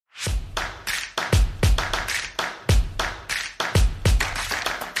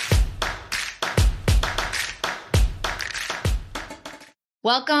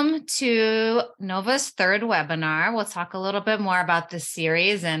Welcome to Nova's third webinar. We'll talk a little bit more about this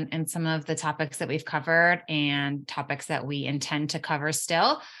series and some of the topics that we've covered and topics that we intend to cover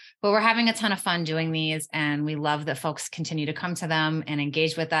still. But we're having a ton of fun doing these, and we love that folks continue to come to them and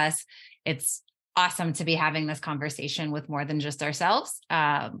engage with us. It's awesome to be having this conversation with more than just ourselves,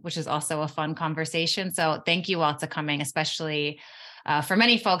 which is also a fun conversation. So thank you all for coming, especially for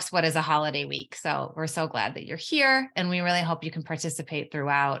many folks, what is a holiday week? So we're so glad that you're here, and we really hope you can participate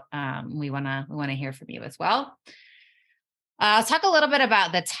throughout. We want to hear from you as well. I'll talk a little bit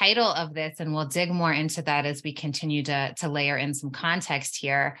about the title of this, and we'll dig more into that as we continue to layer in some context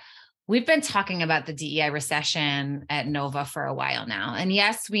here. We've been talking about the DEI recession at Nova for a while now. And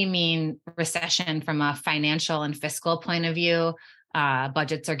yes, we mean recession from a financial and fiscal point of view.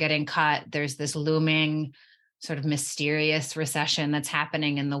 Budgets are getting cut. There's this looming sort of mysterious recession that's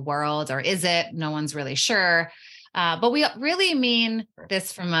happening in the world, or is it? No one's really sure. But we really mean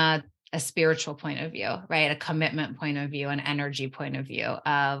this from a spiritual point of view, right? A commitment point of view, an energy point of view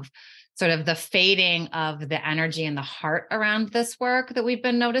of sort of the fading of the energy and the heart around this work that we've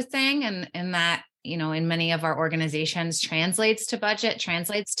been noticing. And that, in many of our organizations translates to budget,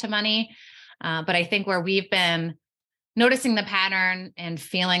 translates to money. But I think where we've been noticing the pattern and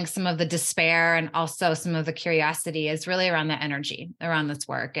feeling some of the despair and also some of the curiosity is really around the energy around this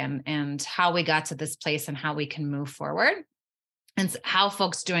work and how we got to this place and how we can move forward and how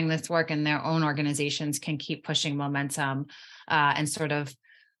folks doing this work in their own organizations can keep pushing momentum and sort of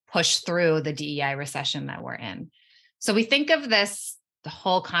push through the DEI recession that we're in. So we think of the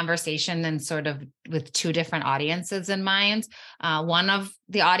whole conversation then sort of with two different audiences in mind. One of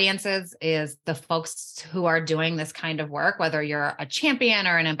the audiences is the folks who are doing this kind of work, whether you're a champion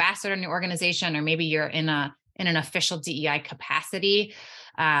or an ambassador in your organization, or maybe you're in an official DEI capacity.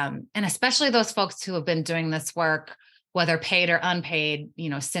 And especially those folks who have been doing this work, whether paid or unpaid,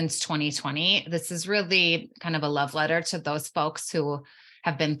 since 2020. This is really kind of a love letter to those folks who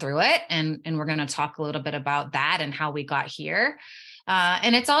have been through it. And we're going to talk a little bit about that and how we got here.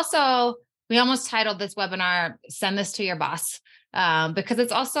 And it's also, we almost titled this webinar, Send This to Your Boss, because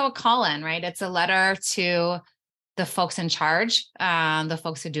it's also a call-in, right? It's a letter to the folks in charge, the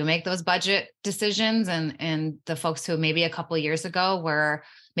folks who do make those budget decisions and the folks who maybe a couple of years ago were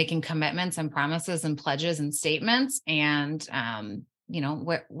making commitments and promises and pledges and statements. And,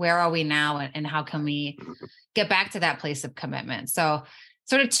 where are we now and how can we get back to that place of commitment? So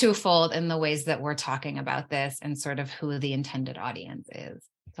sort of twofold in the ways that we're talking about this and sort of who the intended audience is.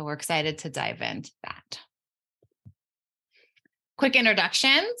 So we're excited to dive into that. Quick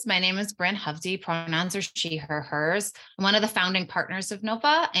introductions. My name is Bryn Hovde. Pronouns are she, her, hers. I'm one of the founding partners of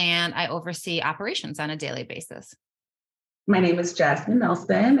Nova, and I oversee operations on a daily basis. My name is Jasmine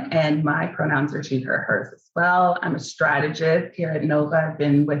Nelson, and my pronouns are she, her, hers as well. I'm a strategist here at Nova. I've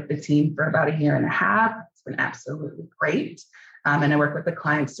been with the team for about 1.5 years. It's been absolutely great. And I work with the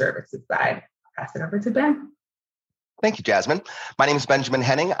client services side. I'll pass it over to Ben. Thank you, Jasmine. My name is Benjamin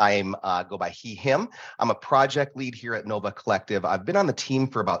Henning. I go by he, him. I'm a project lead here at Nova Collective. I've been on the team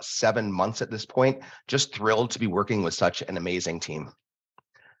for about 7 months at this point. Just thrilled to be working with such an amazing team.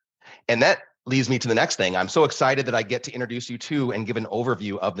 And that leads me to the next thing. I'm so excited that I get to introduce you to and give an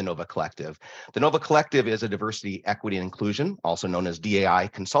overview of the Nova Collective. The Nova Collective is a diversity, equity, and inclusion, also known as DEI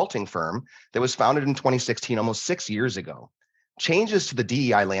consulting firm that was founded in 2016, almost 6 years ago. Changes to the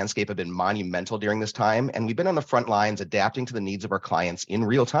DEI landscape have been monumental during this time, and we've been on the front lines adapting to the needs of our clients in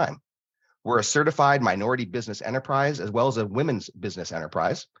real time. We're a certified minority business enterprise as well as a women's business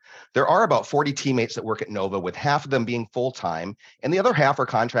enterprise. There are about 40 teammates that work at Nova, with half of them being full-time, and the other half are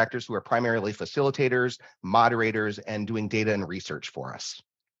contractors who are primarily facilitators, moderators, and doing data and research for us.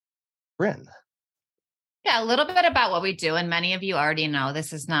 Bryn. Yeah, a little bit about what we do. And many of you already know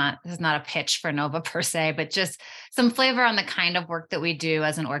this is not a pitch for Nova per se, but just some flavor on the kind of work that we do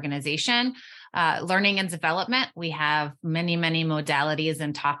as an organization. Learning and development. We have many, many modalities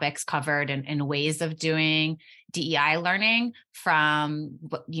and topics covered in ways of doing DEI learning, from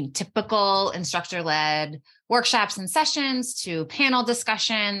typical instructor-led workshops and sessions to panel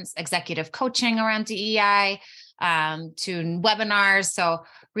discussions, executive coaching around DEI, to webinars. So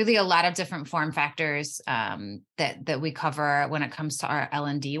really a lot of different form factors that we cover when it comes to our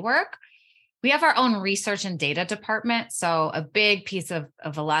L&D work. We have our own research and data department. So a big piece of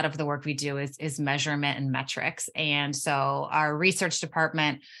a lot of the work we do is measurement and metrics. And so our research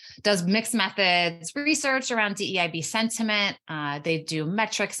department does mixed methods research around DEIB sentiment. They do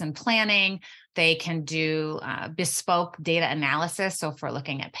metrics and planning. They can do bespoke data analysis. So if we're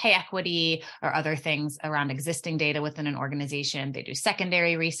looking at pay equity or other things around existing data within an organization, they do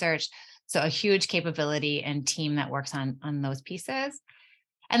secondary research. So a huge capability and team that works on those pieces.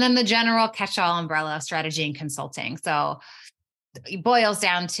 And then the general catch-all umbrella of strategy and consulting. So it boils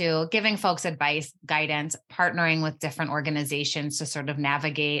down to giving folks advice, guidance, partnering with different organizations to sort of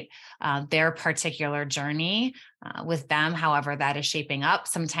navigate their particular journey with them, however that is shaping up.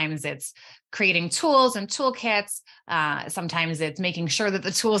 Sometimes it's creating tools and toolkits. Sometimes it's making sure that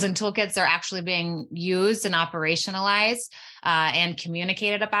the tools and toolkits are actually being used and operationalized and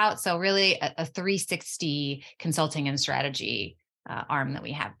communicated about. So really a 360 consulting and strategy arm that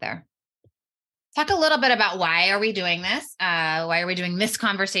we have there. Talk a little bit about why are we doing this? Why are we doing this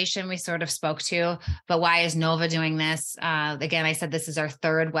conversation we sort of spoke to, but why is Nova doing this? Again, I said this is our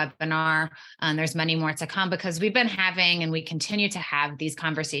third webinar, and there's many more to come because we've been having and we continue to have these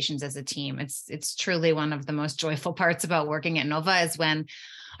conversations as a team. It's truly one of the most joyful parts about working at Nova is when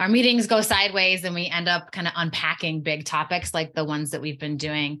our meetings go sideways and we end up kind of unpacking big topics like the ones that we've been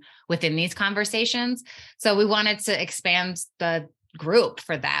doing within these conversations. So we wanted to expand the group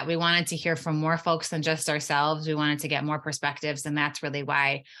for that. We wanted to hear from more folks than just ourselves. We wanted to get more perspectives. And that's really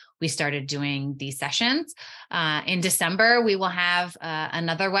why we started doing these sessions. In December, we will have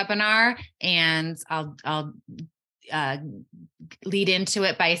another webinar, and I'll lead into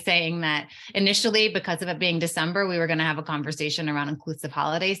it by saying that initially, because of it being December, we were going to have a conversation around inclusive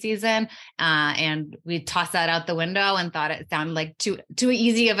holiday season. And we tossed that out the window and thought it sounded like too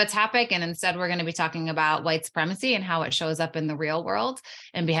easy of a topic. And instead, we're going to be talking about white supremacy and how it shows up in the real world,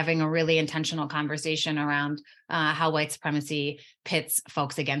 and be having a really intentional conversation around how white supremacy pits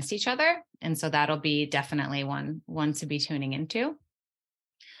folks against each other. And so that'll be definitely one to be tuning into.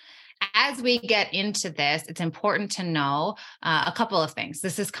 As we get into this, it's important to know a couple of things.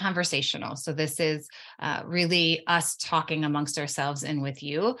 This is conversational. So this is really us talking amongst ourselves and with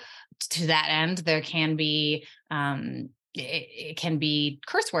you. To that end, there can be, it can be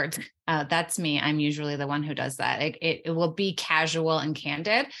curse words. That's me. I'm usually the one who does that. It will be casual and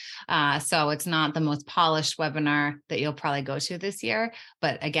candid. So it's not the most polished webinar that you'll probably go to this year.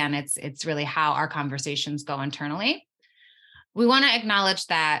 But again, it's really how our conversations go internally. We want to acknowledge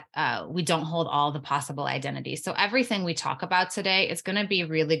that we don't hold all the possible identities. So everything we talk about today is going to be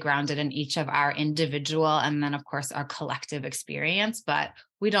really grounded in each of our individual and then, of course, our collective experience. But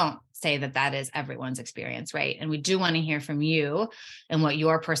we don't say that that is everyone's experience, right? And we do want to hear from you and what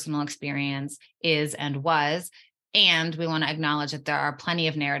your personal experience is and was. And we want to acknowledge that there are plenty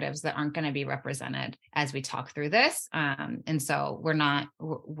of narratives that aren't going to be represented as we talk through this. And so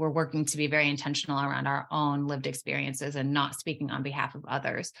we're working to be very intentional around our own lived experiences and not speaking on behalf of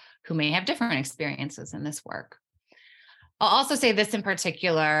others who may have different experiences in this work. I'll also say this in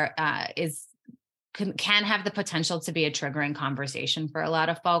particular can have the potential to be a triggering conversation for a lot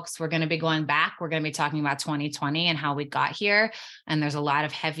of folks. We're going to be going back. We're going to be talking about 2020 and how we got here. And there's a lot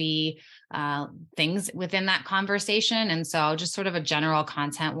of heavy things within that conversation. And so just sort of a general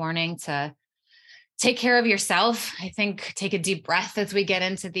content warning to take care of yourself. I think take a deep breath as we get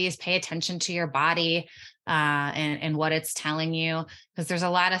into these, pay attention to your body and what it's telling you, because there's a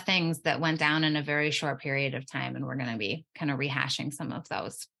lot of things that went down in a very short period of time. And we're going to be kind of rehashing some of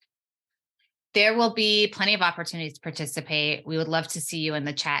those. There will be plenty of opportunities to participate. We would love to see you in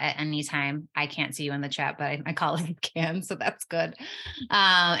the chat at any time. I can't see you in the chat, but my colleague can, so that's good.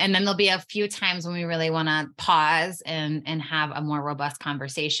 And then there'll be a few times when we really want to pause and have a more robust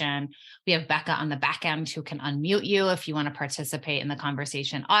conversation. We have Becca on the back end who can unmute you if you want to participate in the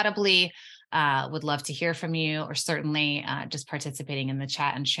conversation audibly. Would love to hear from you, or certainly just participating in the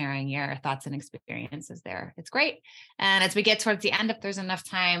chat and sharing your thoughts and experiences there. It's great. And as we get towards the end, if there's enough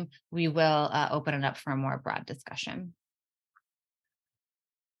time, we will open it up for a more broad discussion.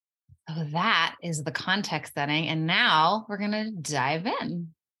 So that is the context setting. And now we're going to dive in.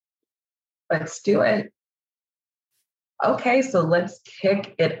 Let's do it. Okay, so let's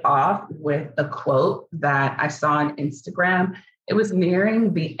kick it off with a quote that I saw on Instagram. It was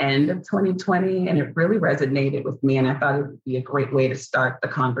nearing the end of 2020, and it really resonated with me. And I thought it would be a great way to start the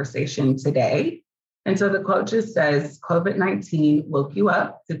conversation today. And so the quote just says, COVID-19 woke you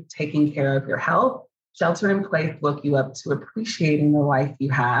up to taking care of your health. Shelter in place woke you up to appreciating the life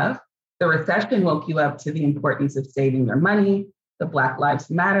you have. The recession woke you up to the importance of saving your money. The Black Lives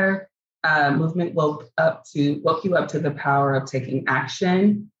Matter movement woke you up to the power of taking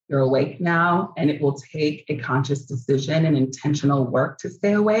action. You're awake now, and it will take a conscious decision and intentional work to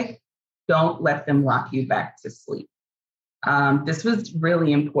stay awake. Don't let them rock you back to sleep. This was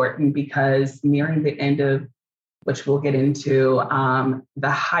really important because nearing the end of, which we'll get into, the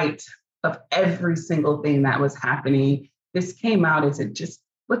height of every single thing that was happening, this came out as it just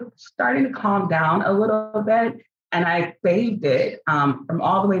was starting to calm down a little bit. And I saved it from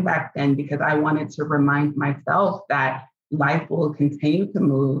all the way back then because I wanted to remind myself that life will continue to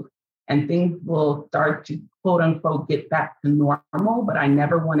move and things will start to quote unquote get back to normal. But I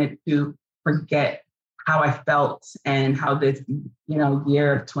never wanted to forget how I felt and how this,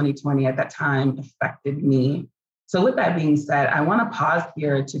 year of 2020 at that time affected me. So with that being said, I want to pause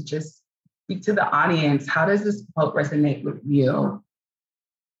here to just speak to the audience. How does this quote resonate with you?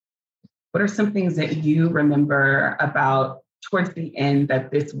 What are some things that you remember about towards the end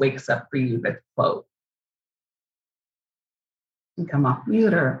that this wakes up for you, this quote? You can come off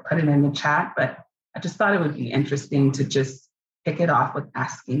mute or put it in the chat, but I just thought it would be interesting to just kick it off with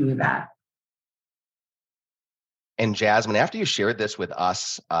asking you that. And Jasmine, after you shared this with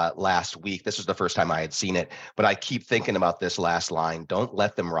us last week, this was the first time I had seen it, but I keep thinking about this last line, don't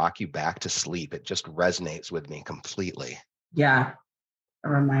let them rock you back to sleep. It just resonates with me completely. Yeah, a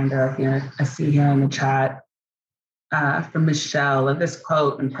reminder here, I see here in the chat from Michelle of this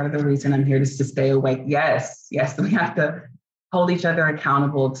quote, and part of the reason I'm here is to stay awake. Yes, we have to hold each other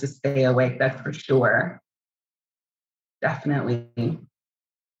accountable to stay awake, that's for sure. Definitely.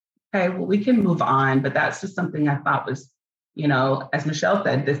 Okay, well, we can move on, but that's just something I thought was, as Michelle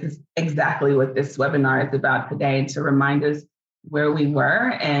said, this is exactly what this webinar is about today, to remind us where we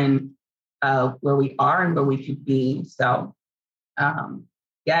were and where we are and where we could be. So,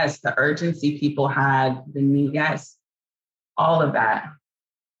 yes, the urgency people had, the need, yes, all of that,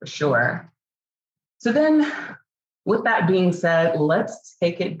 for sure. So then, with that being said, let's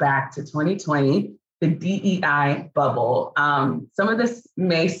take it back to 2020. The DEI bubble. Some of this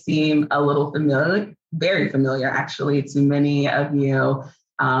may seem a little familiar, very familiar actually to many of you.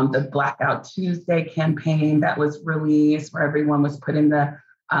 The Blackout Tuesday campaign that was released where everyone was putting the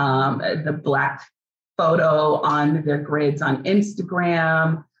Black photo on their grids on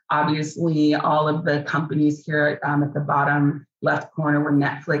Instagram. Obviously, all of the companies here at the bottom left corner where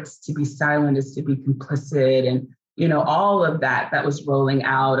Netflix, to be silent is to be complicit, and all of that was rolling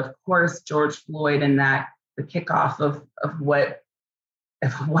out. Of course, George Floyd and that, the kickoff of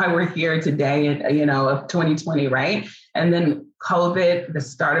why we're here today, of 2020, right? And then COVID, the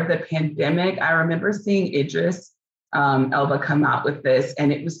start of the pandemic. I remember seeing Idris Elba come out with this,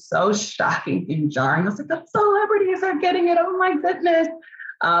 and it was so shocking and jarring. I was like, the celebrities are getting it. Oh my goodness.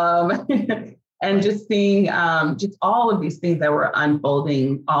 And just seeing just all of these things that were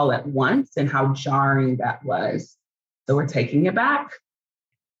unfolding all at once and how jarring that was. So we're taking it back.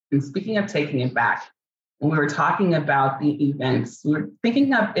 And speaking of taking it back, when we were talking about the events, we were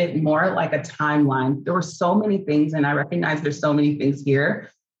thinking of it more like a timeline. There were so many things, and I recognize there's so many things here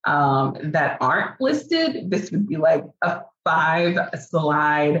that aren't listed. This would be like a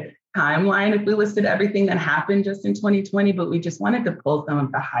 5-slide timeline if we listed everything that happened just in 2020, but we just wanted to pull some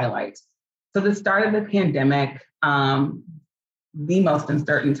of the highlights. So the start of the pandemic, the most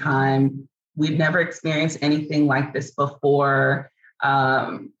uncertain time. We'd never experienced anything like this before.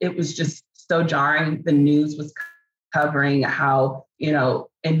 It was just so jarring. The news was covering how, in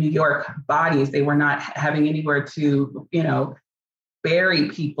New York, bodies, they were not having anywhere to, bury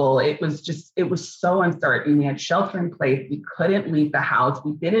people. It was so uncertain. We had shelter in place. We couldn't leave the house.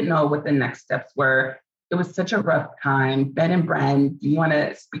 We didn't know what the next steps were. It was such a rough time. Ben and Bren, do you want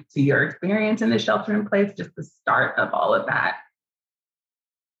to speak to your experience in the shelter in place, just the start of all of that?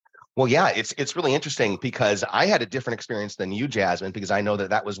 Well, yeah, it's really interesting because I had a different experience than you, Jasmine, because I know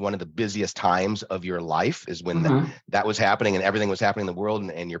that was one of the busiest times of your life is when that was happening and everything was happening in the world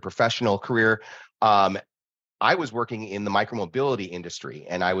and your professional career. I was working in the micromobility industry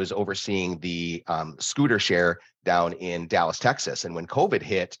and I was overseeing the scooter share down in Dallas, Texas. And when COVID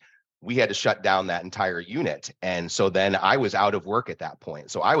hit, we had to shut down that entire unit. And so then I was out of work at that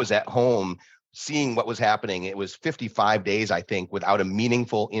point. So I was at home seeing what was happening. It was 55 days, I think, without a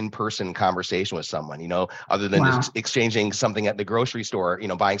meaningful in-person conversation with someone, other than just exchanging something at the grocery store,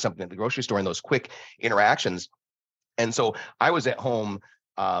 buying something at the grocery store and those quick interactions. And so I was at home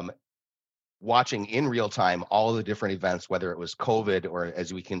watching in real time all the different events, whether it was COVID or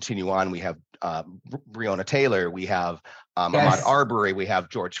as we continue on, we have Breonna Taylor, we have Ahmaud Arbery, we have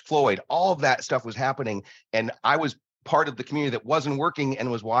George Floyd, all of that stuff was happening. And I was part of the community that wasn't working and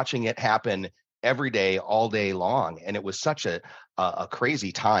was watching it happen every day, all day long. And it was such a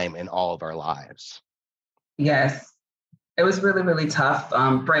crazy time in all of our lives. Yes, it was really, really tough.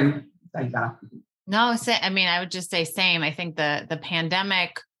 Bren, No, I would just say same. I think the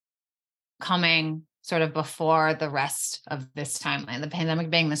pandemic coming sort of before the rest of this timeline, the pandemic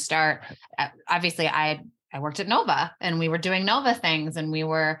being the start. Obviously, I worked at Nova and we were doing Nova things and we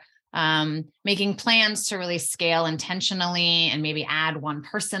were making plans to really scale intentionally and maybe add one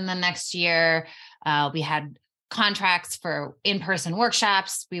person the next year. We had contracts for in-person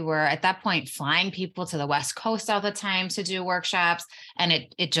workshops. We were at that point flying people to the West Coast all the time to do workshops, and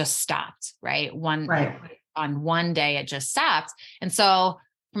it just stopped, right? On one day, it just stopped. And so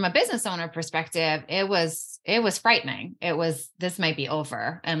from a business owner perspective, it was frightening. This might be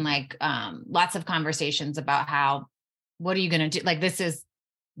over. And like, lots of conversations about what are you going to do? Like,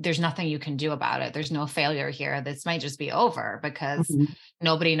 there's nothing you can do about it. There's no failure here. This might just be over because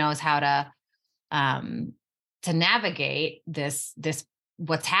nobody knows how to navigate this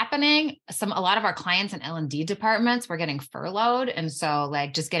what's happening. A lot of our clients in L&D departments were getting furloughed. And so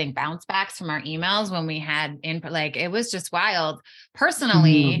like just getting bounce backs from our emails when we had input, like it was just wild.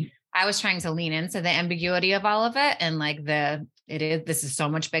 Personally, I was trying to lean into the ambiguity of all of it. And like this is so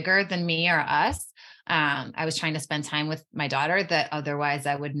much bigger than me or us. I was trying to spend time with my daughter that otherwise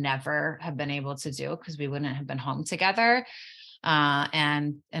I would never have been able to do because we wouldn't have been home together.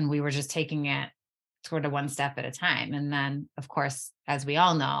 And we were just taking it sort of one step at a time. And then of course, as we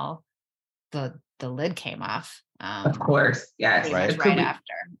all know, the lid came off. Of course. Yes. Right after.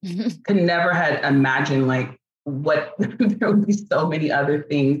 Could never had imagined like what there would be so many other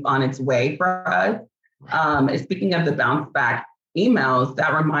things on its way for us. And speaking of the bounce back emails,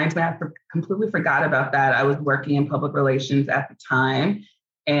 that reminds me, I completely forgot about that. I was working in public relations at the time.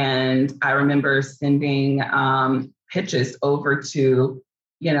 And I remember sending pitches over to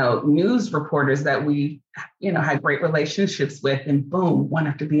news reporters that we, had great relationships with, and boom, one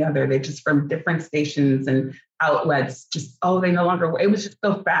after the other, they just from different stations and outlets, they no longer, it was just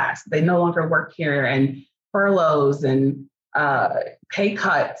so fast. They no longer work here, and furloughs and pay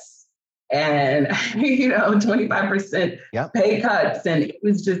cuts and, 25% pay cuts. And it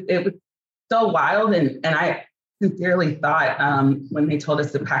was so wild. And I sincerely thought when they told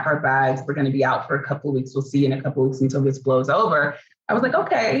us to pack our bags, we're going to be out for a couple of weeks. We'll see you in a couple of weeks until this blows over. I was like,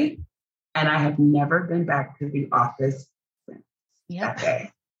 okay. And I have never been back to the office since that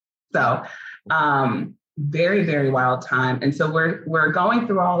day. So very, very wild time. And so we're going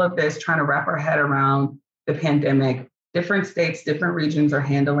through all of this, trying to wrap our head around the pandemic. Different states, different regions are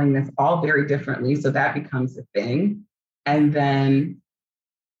handling this all very differently. So that becomes a thing. And then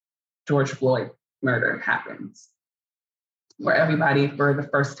George Floyd murder happens, where everybody for the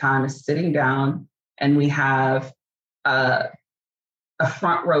first time is sitting down, and we have a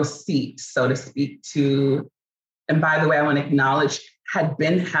front row seat, so to speak, and by the way, I want to acknowledge, had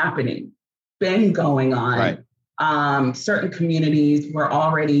been happening, been going on. Right. Certain communities were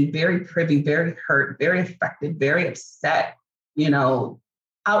already very privy, very hurt, very affected, very upset,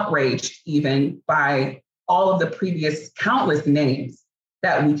 outraged even by all of the previous countless names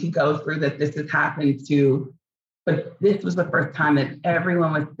that we could go through that this has happened to. But this was the first time that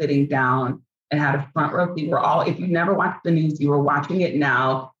everyone was sitting down and had a front row seat. If you never watched the news, you were watching it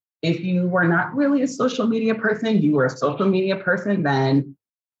now. If you were not really a social media person, you were a social media person then,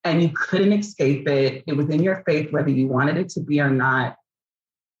 and you couldn't escape it. It was in your face, whether you wanted it to be or not.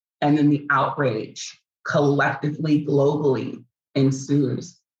 And then the outrage collectively, globally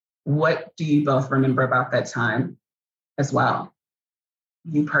ensues. What do you both remember about that time as well?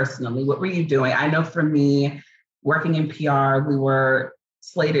 You personally, what were you doing? I know for me, working in PR, we were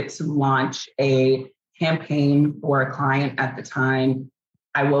slated to launch a campaign for a client at the time.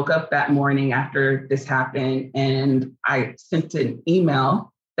 I woke up that morning after this happened and I sent an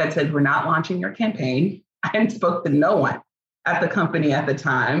email that said, we're not launching your campaign. I hadn't spoke to no one at the company at the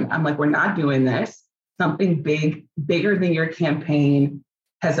time. I'm like, we're not doing this. Something bigger than your campaign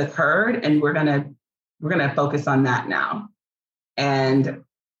has occurred, and we're gonna focus on that now. And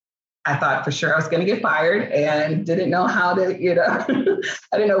I thought for sure I was going to get fired, and didn't know how to,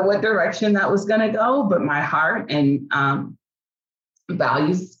 I didn't know what direction that was going to go, but my heart and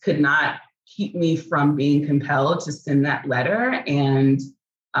values could not keep me from being compelled to send that letter. And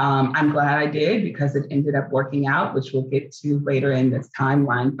I'm glad I did, because it ended up working out, which we'll get to later in this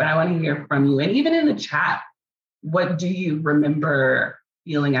timeline. But I want to hear from you. And even in the chat, what do you remember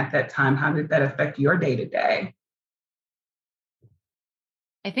feeling at that time? How did that affect your day-to-day?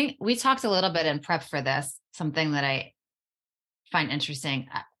 I think we talked a little bit in prep for this, something that I find interesting.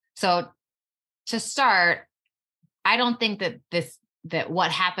 So to start, I don't think that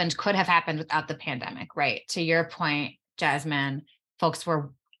what happened could have happened without the pandemic, right? To your point, Jasmine, folks were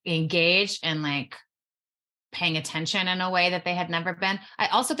engaged and like paying attention in a way that they had never been. I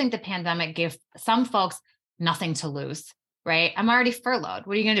also think the pandemic gave some folks nothing to lose, right? I'm already furloughed.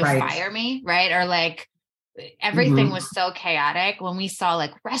 What are you going to do? Right. Fire me? Right. Or like, everything was so chaotic when we saw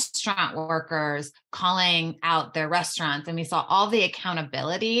like restaurant workers calling out their restaurants, and we saw all the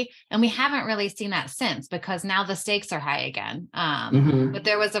accountability, and we haven't really seen that since, because now the stakes are high again. But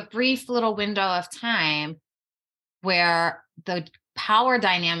there was a brief little window of time where the power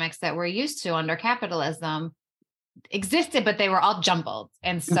dynamics that we're used to under capitalism existed, but they were all jumbled.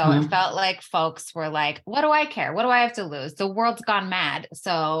 And so it felt like folks were like, what do I care? What do I have to lose? The world's gone mad.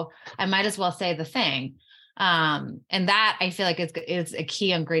 So I might as well say the thing. And that I feel like is a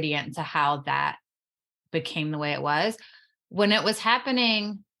key ingredient to how that became the way it was. When it was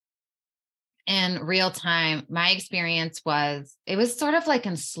happening in real time, my experience was, it was sort of like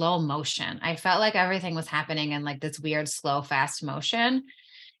in slow motion. I felt like everything was happening in like this weird, slow, fast motion.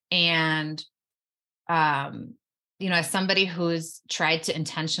 And, as somebody who's tried to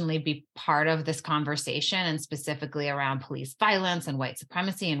intentionally be part of this conversation, and specifically around police violence and white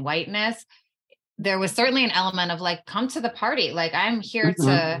supremacy and whiteness, there was certainly an element of like, come to the party. Like, I'm here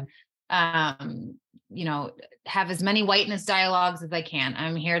to, have as many whiteness dialogues as I can.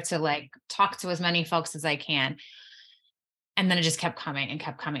 I'm here to like talk to as many folks as I can. And then it just kept coming and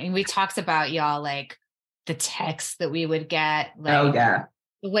kept coming. And we talked about, y'all, like the texts that we would get, like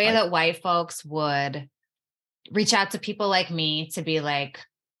the way that white folks would reach out to people like me to be like,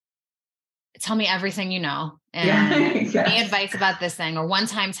 tell me everything you know, and give me advice about this thing. Or one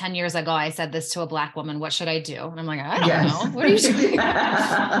time 10 years ago, I said this to a Black woman, what should I do? And I'm like, I don't know. What are you doing?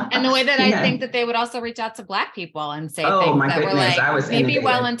 And the way that I think that they would also reach out to Black people and say things that were like maybe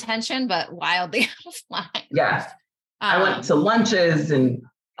well-intentioned, but wildly out of line. Yes. I went to lunches and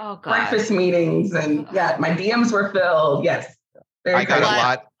breakfast meetings, and my DMs were filled. Yes. I got a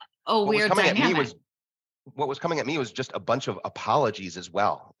lot. Weird dynamic. What was coming at me was just a bunch of apologies as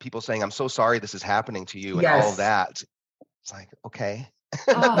well. People saying, I'm so sorry this is happening to you, and all of that. It's like, okay.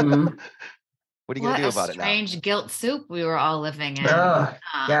 What are you going to do about it now? Strange guilt soup we were all living in.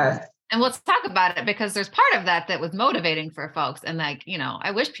 Yes. And let's talk about it, because there's part of that was motivating for folks. And like, I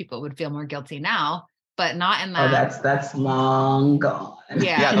wish people would feel more guilty now, but not in that. That's long gone.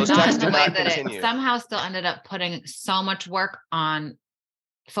 Yeah, those not in the way that it somehow still ended up putting so much work on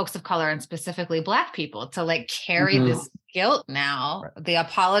folks of color, and specifically Black people, to like carry this guilt now, the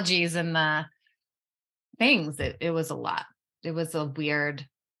apologies and the things. It was a lot. It was a weird,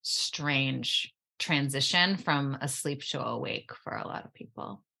 strange transition from asleep to awake for a lot of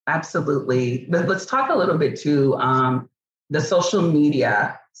people. Absolutely. But let's talk a little bit too, the social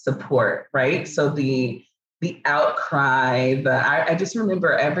media support, right? So the outcry, I just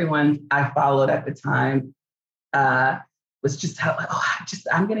remember everyone I followed at the time, was just how,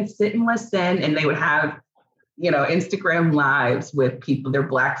 I'm going to sit and listen. And they would have, Instagram lives with people, their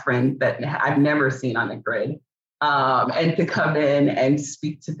Black friends that I've never seen on the grid, and to come in and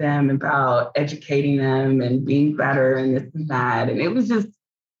speak to them about educating them and being better and this and that. And it was just,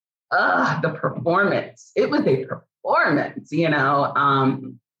 the performance. It was a performance,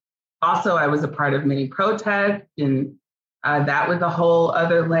 Also, I was a part of many protests, and that was a whole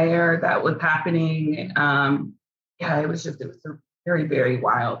other layer that was happening. It was a very, very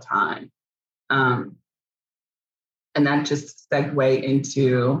wild time. And that just segued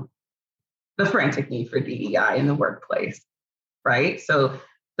into the frantic need for DEI in the workplace, right? So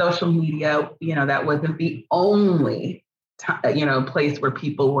social media, that wasn't the only, place where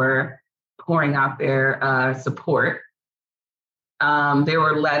people were pouring out their support. There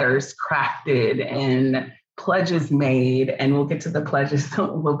were letters crafted and pledges made, and we'll get to the pledges a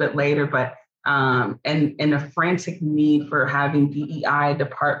little bit later, but and a frantic need for having DEI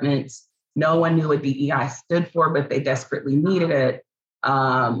departments. No one knew what DEI stood for, but they desperately needed it.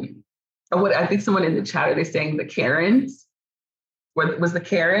 I think someone in the chat, are they saying the Karens? Was the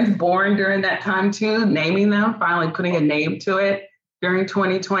Karens born during that time too? Naming them, finally putting a name to it during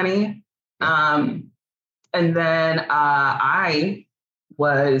 2020. And then I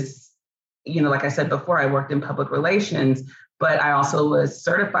was, like I said before, I worked in public relations, but I also was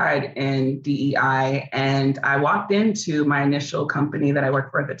certified in DEI. And I walked into my initial company that I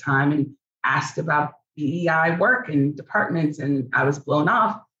worked for at the time and asked about DEI work and departments, and I was blown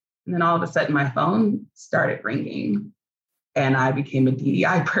off. And then all of a sudden my phone started ringing, and I became a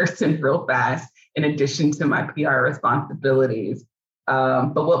DEI person real fast, in addition to my PR responsibilities.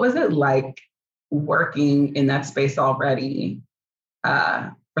 But what was it like working in that space already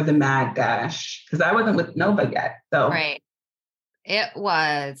for the Mad Dash? Because I wasn't with Nova yet. So. Right. It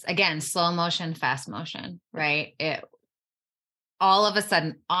was, again, slow motion, fast motion, right? It all of a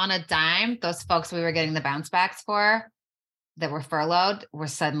sudden, on a dime, those folks we were getting the bounce backs for that were furloughed were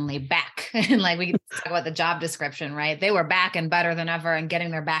suddenly back. And like, we can talk about the job description, right? They were back and better than ever and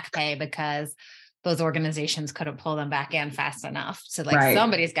getting their back pay because those organizations couldn't pull them back in fast enough. So like,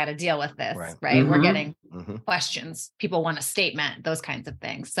 somebody's got to deal with this, right? We're getting questions. People want a statement, those kinds of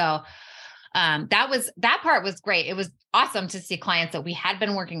things. So that part was great. It was awesome to see clients that we had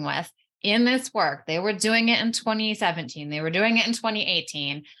been working with in this work. They were doing it in 2017. They were doing it in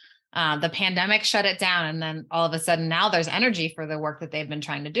 2018. The pandemic shut it down. And then all of a sudden now there's energy for the work that they've been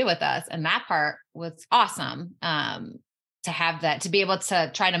trying to do with us. And that part was awesome. To have that, to be able to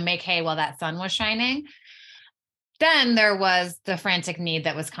try to make hay while that sun was shining. Then there was the frantic need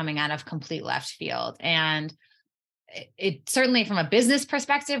that was coming out of complete left field. And it certainly, from a business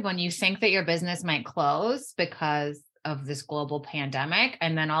perspective, when you think that your business might close because of this global pandemic,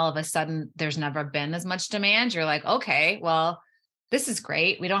 and then all of a sudden there's never been as much demand, you're like, okay, well, this is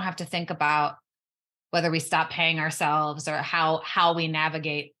great. We don't have to think about whether we stop paying ourselves or how we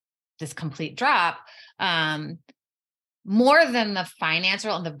navigate this complete drop. More than the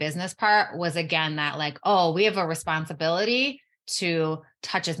financial and the business part was, again, that like, oh, we have a responsibility to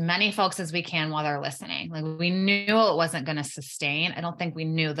touch as many folks as we can while they're listening. Like, we knew it wasn't going to sustain. I don't think we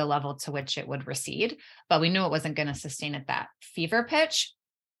knew the level to which it would recede, but we knew it wasn't going to sustain at that fever pitch.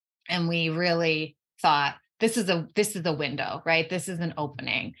 And we really thought, this is a window, right? This is an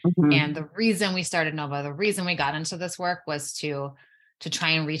opening. Mm-hmm. And the reason we started Nova, the reason we got into this work was to try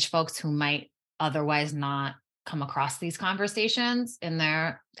and reach folks who might otherwise not come across these conversations in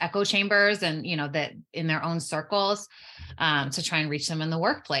their echo chambers and, that in their own circles, to try and reach them in the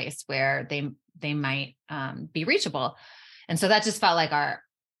workplace where they might be reachable. And so that just felt like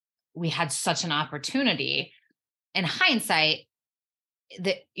we had such an opportunity. In hindsight,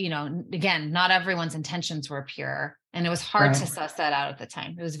 that, again, not everyone's intentions were pure, and it was hard to suss that out at the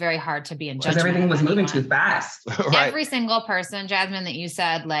time. It was very hard to be in judgment. Because everything was moving too fast. Right. Every single person, Jasmine, that you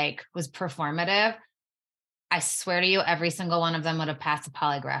said like was performative, I swear to you, every single one of them would have passed a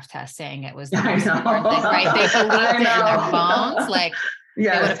polygraph test saying it was the most important thing, right? They believed it in their bones. Like,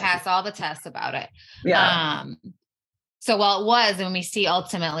 yes. They would have passed all the tests about it. Yeah. So while it was, and we see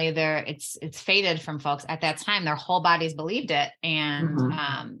ultimately it's faded from folks at that time, their whole bodies believed it.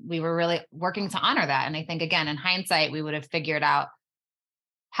 And we were really working to honor that. And I think, again, in hindsight, we would have figured out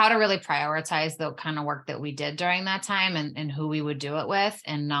how to really prioritize the kind of work that we did during that time and who we would do it with,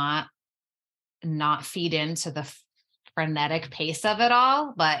 and not feed into the frenetic pace of it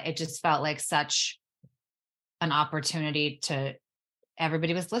all. But it just felt like such an opportunity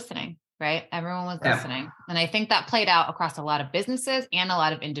everybody was listening, right? Everyone was listening. And I think that played out across a lot of businesses and a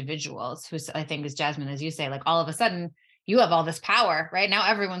lot of individuals who, I think, as Jasmine, as you say, like, all of a sudden you have all this power, right? Now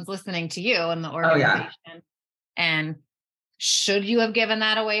everyone's listening to you and the organization. Oh, yeah. And should you have given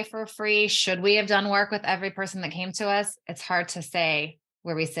that away for free? Should we have done work with every person that came to us? It's hard to say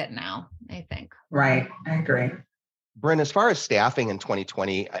where we sit now, I think. Right. I agree. Bryn, as far as staffing in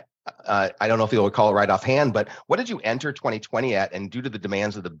 2020, I don't know if you'll recall it right offhand, but what did you enter 2020 at? And due to the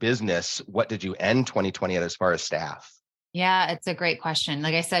demands of the business, what did you end 2020 at as far as staff? Yeah, it's a great question.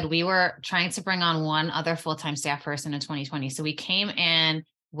 Like I said, we were trying to bring on one other full-time staff person in 2020. So we came in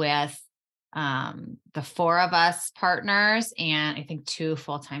with the four of us partners and I think 2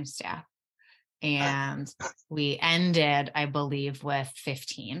 full-time staff. And we ended, I believe, with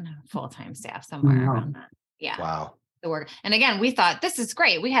 15 full-time staff, somewhere around that. Yeah. Wow. The work. And again, we thought, this is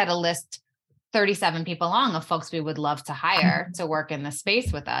great. We had a list 37 people long of folks we would love to hire to work in the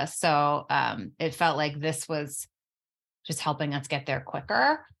space with us. So it felt like this was just helping us get there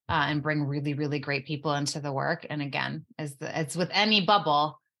quicker and bring really, really great people into the work. And again, as with any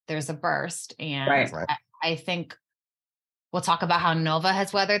bubble, there's a burst. And right. I think we'll talk about how Nova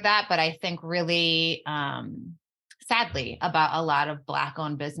has weathered that, but I think really sadly about a lot of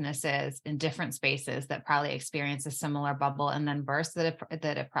Black-owned businesses in different spaces that probably experienced a similar bubble and then burst, that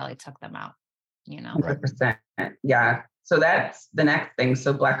it probably took them out, 100%. Yeah. So that's the next thing.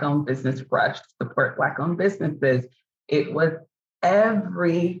 So Black-owned business rush, support Black-owned businesses. It was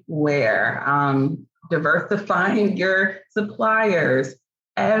everywhere. Diversifying your suppliers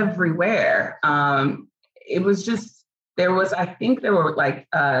everywhere. It was just, I think there were like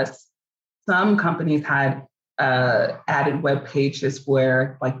some companies had added web pages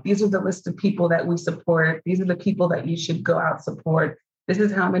where like, these are the list of people that we support. These are the people that you should go out support. This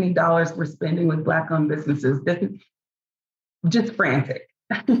is how many dollars we're spending with Black-owned businesses. This is just frantic,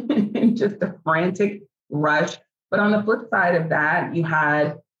 just a frantic rush. But on the flip side of that, you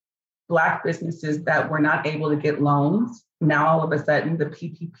had Black businesses that were not able to get loans. Now, all of a sudden, the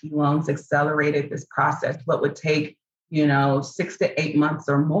PPP loans accelerated this process. What would take 6 to 8 months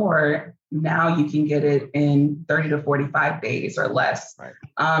or more, now you can get it in 30 to 45 days or less.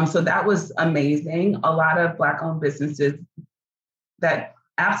 Right. So that was amazing. A lot of Black-owned businesses that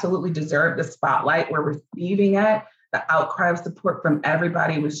absolutely deserve the spotlight were receiving it. The outcry of support from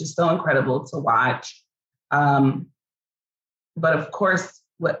everybody was just so incredible to watch. But of course,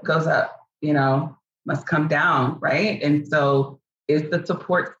 what goes up, must come down, right? And so is the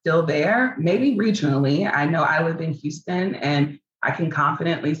support still there? Maybe regionally. I know I live in Houston, and I can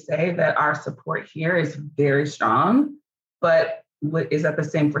confidently say that our support here is very strong. But is that the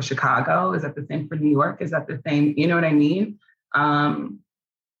same for Chicago? Is that the same for New York? Is that the same? You know what I mean?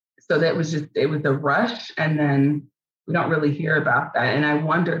 So it was a rush, and then we don't really hear about that. And I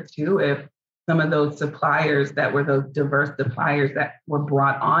wonder too if some of those suppliers that were those diverse suppliers that were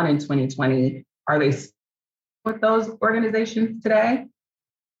brought on in 2020, are they with those organizations today?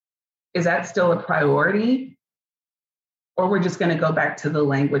 Is that still a priority? Or we're just going to go back to the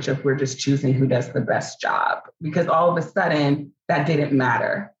language of we're just choosing who does the best job, because all of a sudden that didn't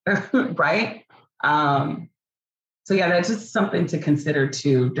matter, right? So yeah, that's just something to consider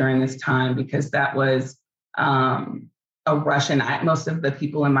too during this time, because that was a rush. And most of the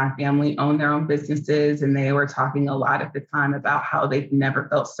people in my family own their own businesses, and they were talking a lot at the time about how they've never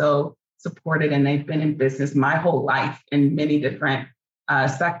felt so supported, and they've been in business my whole life in many different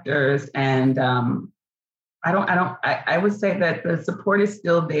sectors. And I would say that the support is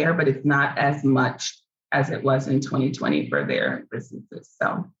still there, but it's not as much as it was in 2020 for their businesses.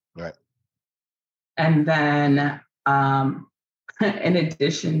 So, right. And then in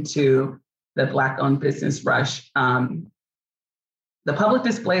addition to the Black-owned business rush, the public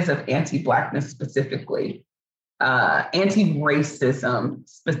displays of anti-Blackness specifically, anti-racism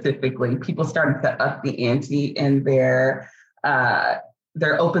specifically, people started to up the ante in their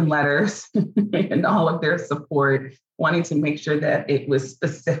open letters and all of their support, wanting to make sure that it was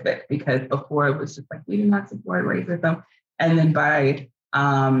specific, because before it was just like, we do not support racism. And then by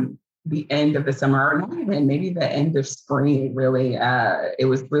the end of the summer, or not even, maybe the end of spring, really, it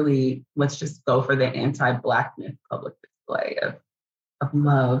was really, let's just go for the anti-Blackness public display of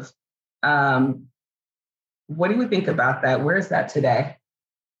love. What do you think about that? Where is that today?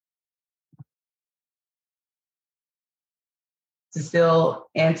 Is it still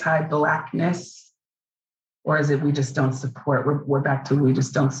anti-Blackness? Or is it we just don't support, we're back to we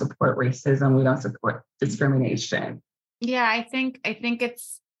just don't support racism, we don't support discrimination? Yeah, I think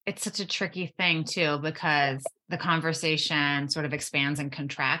it's such a tricky thing too, because the conversation sort of expands and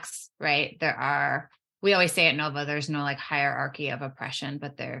contracts, right? We always say at Nova, there's no like hierarchy of oppression,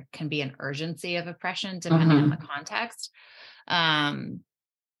 but there can be an urgency of oppression depending on the context.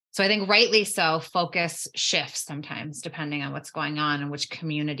 So I think rightly so, focus shifts sometimes depending on what's going on and which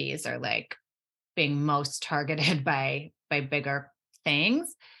communities are like being most targeted by bigger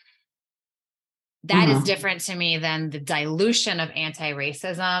things. That is different to me than the dilution of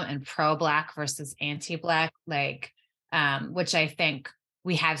anti-racism and pro-Black versus anti-Black, which I think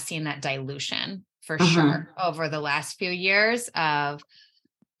we have seen that dilution for sure over the last few years of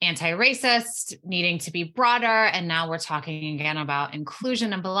anti-racist needing to be broader. And now we're talking again about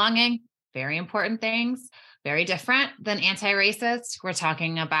inclusion and belonging, very important things, very different than anti-racist. We're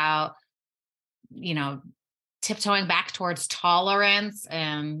talking about, tiptoeing back towards tolerance,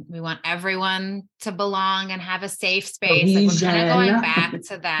 and we want everyone to belong and have a safe space. Like we're kind of going back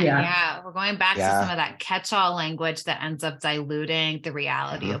to that. Yeah. We're going back to some of that catch-all language that ends up diluting the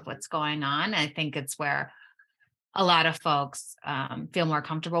reality of what's going on. I think it's where a lot of folks feel more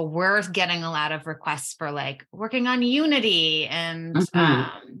comfortable. We're getting a lot of requests for like working on unity and the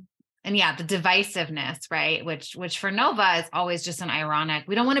divisiveness, right? Which for Nova is always just an ironic.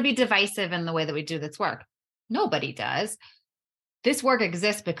 We don't want to be divisive in the way that we do this work. Nobody does. This work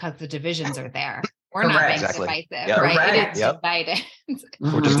exists because the divisions are there. We're not being divisive, right? It is divided.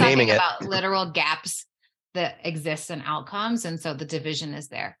 We're just naming it. About literal gaps that exist in outcomes. And so the division is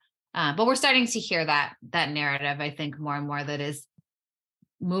there. But we're starting to hear that narrative, I think, more and more, that is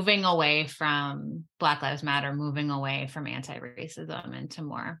moving away from Black Lives Matter, moving away from anti-racism into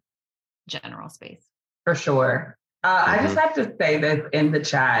more general space. For sure. I just have to say this in the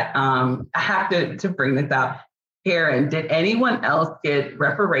chat. I have to bring this out. Karen, did anyone else get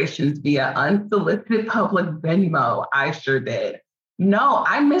reparations via unsolicited public Venmo? I sure did. No,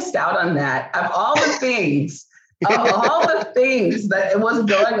 I missed out on that. Of all the things, that was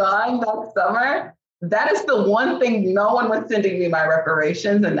going on that summer, that is the one thing no one was sending me my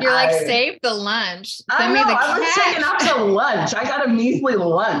reparations. And you're like, save the lunch. I was taking out to lunch. I got a measly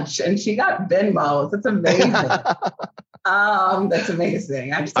lunch and she got Venmos. It's amazing. That's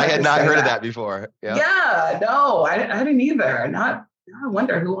amazing. I had not heard of that before. Yeah, no, I didn't either. I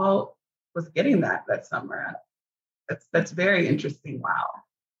wonder who all was getting that summer. That's very interesting. Wow.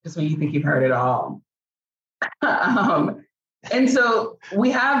 Just when you think you've heard it all. And so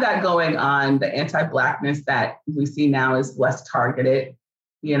we have that going on. The anti-Blackness that we see now is less targeted,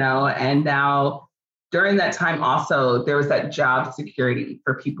 and now during that time also, there was that job security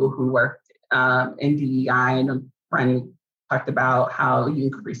for people who worked in DEI and running talked about how you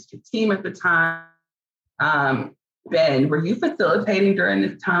increased your team at the time. Ben, were you facilitating during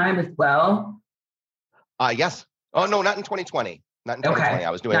this time as well? Yes. Oh, no, not in 2020. Not in 2020. Okay.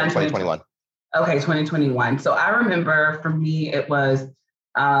 I was doing it in 2021. Okay, 2021. So I remember for me, it was,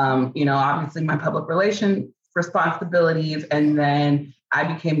 obviously my public relations responsibilities. And then I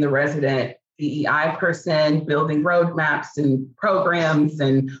became the resident DEI person, building roadmaps and programs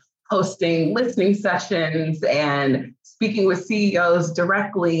and hosting listening sessions and speaking with CEOs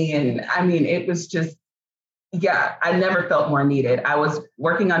directly. And I mean, it was just, yeah, I never felt more needed. I was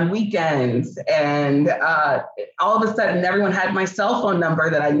working on weekends and all of a sudden everyone had my cell phone number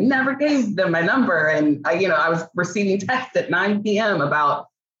that I never gave them my number. And I was receiving texts at 9 p.m. about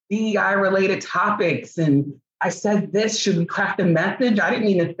DEI related topics. And I said, this, should we craft a message? I didn't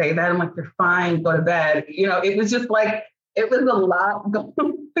mean to say that. I'm like, you're fine, go to bed. It was just like, it was a lot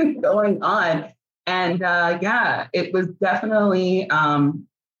going on. And it was definitely an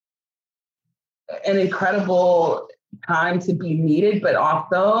incredible time to be needed, but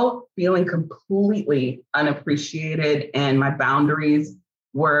also feeling completely unappreciated. And my boundaries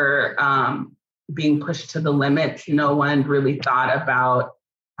were being pushed to the limits. No one really thought about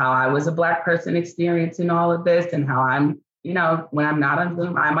how I was a Black person experiencing all of this and how I'm, when I'm not on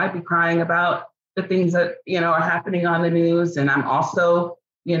Zoom, I might be crying about the things that, are happening on the news. And I'm also,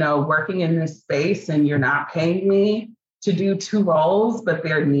 working in this space and you're not paying me to do two roles, but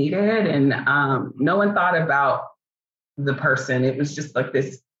they're needed. And no one thought about the person. It was just like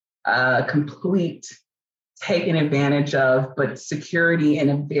this complete taken advantage of, but security in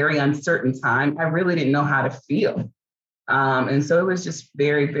a very uncertain time. I really didn't know how to feel. And so it was just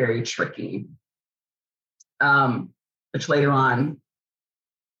very, very tricky. Which later on,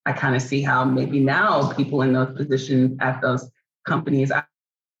 I kind of see how maybe now people in those positions at those companies,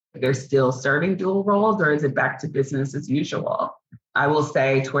 they're still serving dual roles, or is it back to business as usual? I will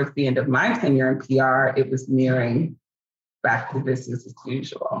say towards the end of my tenure in PR, it was nearing back to business as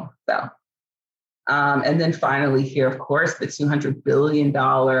usual. So, and then finally here, of course, the $200 billion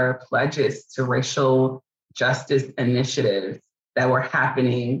pledges to racial justice initiatives that were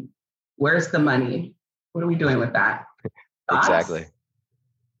happening. Where's the money? What are we doing with that? Exactly.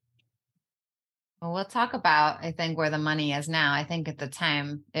 Well, we'll talk about, I think, where the money is now. I think at the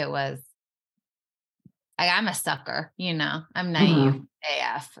time it was, I'm a sucker, I'm naive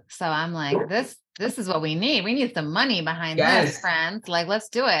AF. So I'm like, this is what we need. We need some money behind this, friends. Like, let's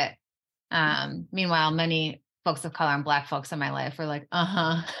do it. Meanwhile, many folks of color and Black folks in my life were like,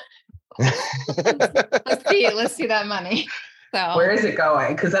 let's see that money. So where is it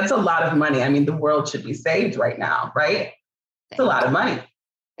going? Because that's a lot of money. I mean, the world should be saved right now, right? It's a lot of money.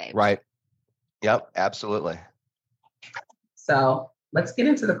 Right. Yep, absolutely. So let's get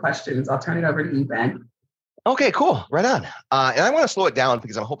into the questions. I'll turn it over to you, Ben. Okay, cool. Right on. And I want to slow it down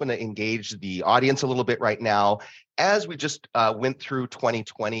because I'm hoping to engage the audience a little bit right now. As we just went through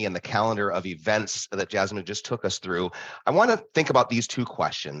 2020 and the calendar of events that Jasmine just took us through, I want to think about these two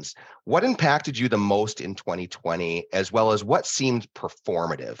questions. What impacted you the most in 2020, as well as what seemed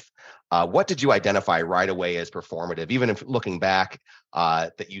performative? What did you identify right away as performative, even if looking back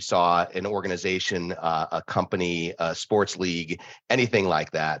that you saw an organization, a company, a sports league, anything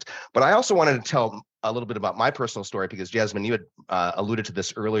like that? But I also wanted to tell a little bit about my personal story because, Jasmine, you had alluded to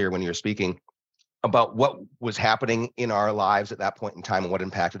this earlier when you were speaking about what was happening in our lives at that point in time and what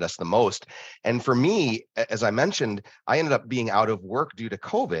impacted us the most. And for me, as I mentioned, I ended up being out of work due to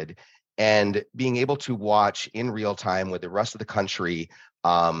COVID and being able to watch in real time with the rest of the country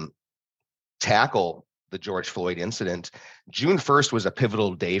tackle the George Floyd incident. June 1st was a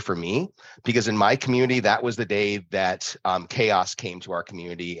pivotal day for me because in my community, that was the day that chaos came to our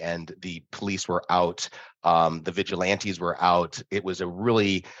community and the police were out, the vigilantes were out. It was a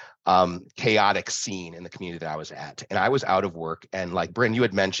really chaotic scene in the community that I was at. And I was out of work. And like Bryn, you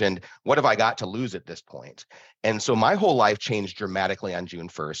had mentioned, what have I got to lose at this point? And so my whole life changed dramatically on June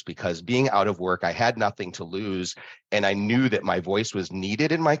 1st because being out of work, I had nothing to lose. And I knew that my voice was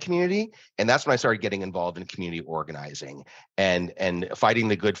needed in my community. And that's when I started getting involved in community organizing and fighting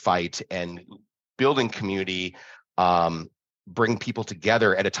the good fight and building community, bring people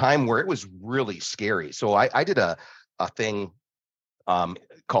together at a time where it was really scary. So I did a thing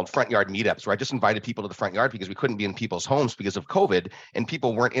called front yard meetups, where I just invited people to the front yard because we couldn't be in people's homes because of COVID and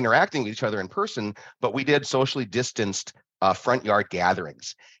people weren't interacting with each other in person, but we did socially distanced front yard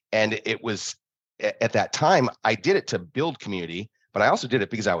gatherings. And it was at that time, I did it to build community, but I also did it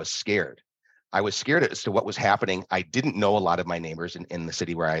because I was scared. I was scared as to what was happening. I didn't know a lot of my neighbors in the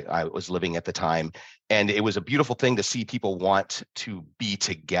city where I was living at the time. And it was a beautiful thing to see people want to be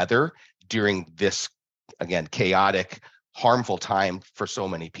together during this, again, chaotic, harmful time for so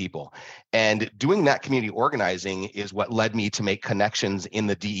many people. And doing that community organizing is what led me to make connections in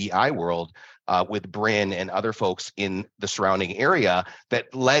the DEI world with Bryn and other folks in the surrounding area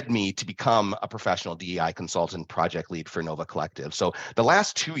that led me to become a professional DEI consultant project lead for Nova Collective. So the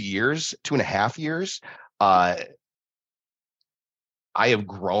last 2.5 years, I have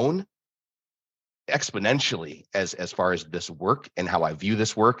grown exponentially as far as this work and how I view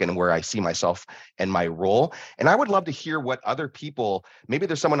this work and where I see myself and my role. And I would love to hear what other people, maybe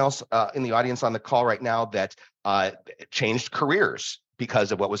there's someone else in the audience on the call right now that changed careers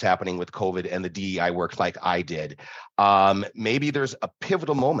because of what was happening with COVID and the DEI work like I did. Maybe there's a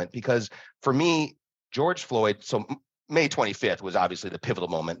pivotal moment, because for me, George Floyd, so May 25th was obviously the pivotal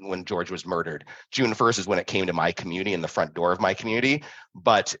moment when George was murdered. June 1st is when it came to my community and the front door of my community.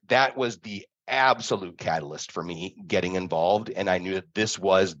 But that was the absolute catalyst for me getting involved. And I knew that this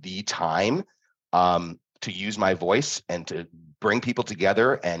was the time to use my voice and to bring people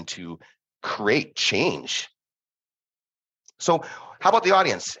together and to create change. So how about the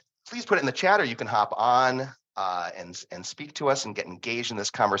audience? Please put it in the chat, or you can hop on and speak to us and get engaged in this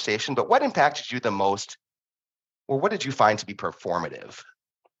conversation. But what impacted you the most, or what did you find to be performative?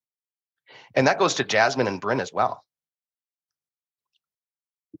 And that goes to Jasmine and Bryn as well.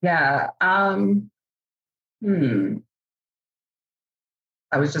 Yeah. I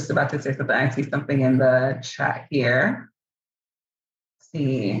was just about to say something. I see something in the chat here.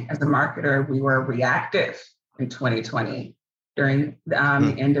 See, as a marketer, we were reactive in 2020. During the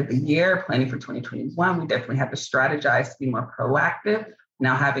end of the year, planning for 2021, we definitely had to strategize to be more proactive.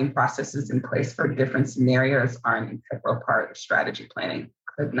 Now having processes in place for different scenarios are an integral part of strategy planning.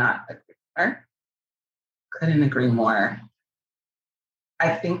 Couldn't agree more. I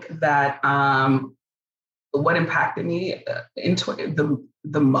think that what impacted me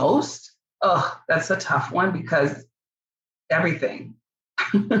the most, that's a tough one, because everything,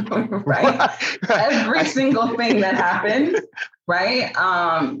 right? Every single thing that happened, right?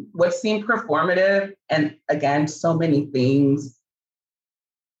 What seemed performative, and again, so many things,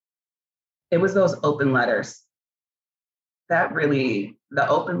 it was those open letters. The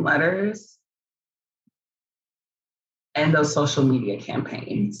open letters and those social media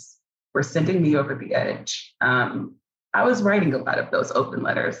campaigns were sending me over the edge. I was writing a lot of those open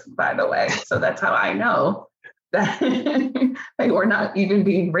letters, by the way. So that's how I know that they were not even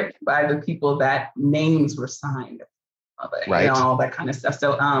being written by the people that names were signed, right? All that kind of stuff.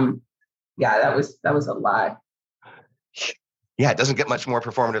 So yeah, that was a lot. Yeah, it doesn't get much more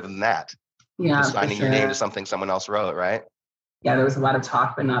performative than that. Yeah, just signing your name to something someone else wrote, right? Yeah, there was a lot of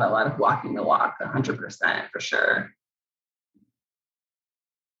talk, but not a lot of walking the walk, 100% for sure.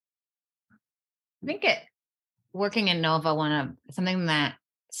 I think working in Nova, something that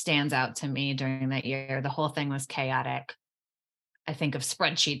stands out to me during that year, the whole thing was chaotic. I think of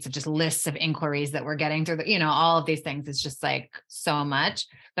spreadsheets of just lists of inquiries that we're getting through, all of these things. It's just like so much.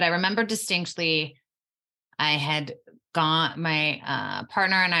 But I remember distinctly, I had my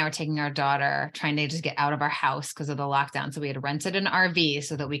partner and I were taking our daughter, trying to just get out of our house because of the lockdown. So we had rented an RV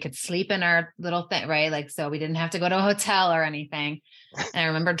so that we could sleep in our little thing, right? Like, so we didn't have to go to a hotel or anything. And I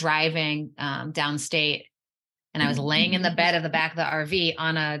remember driving downstate, and I was laying in the bed of the back of the RV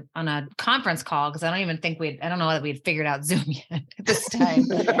on a conference call, because I don't know that we'd figured out Zoom yet at this time.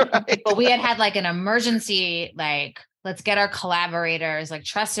 But we had like an emergency, like, let's get our collaborators, like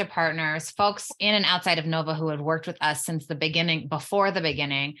trusted partners, folks in and outside of Nova who had worked with us since the beginning, before the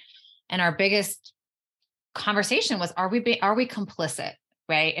beginning. And our biggest conversation was, are we complicit,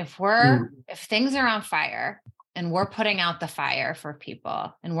 right? If things are on fire and we're putting out the fire for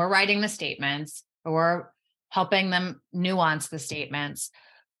people and we're writing the statements, or we're helping them nuance the statements,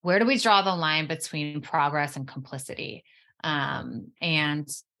 where do we draw the line between progress and complicity? And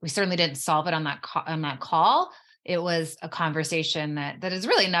we certainly didn't solve it on that call. It was a conversation that has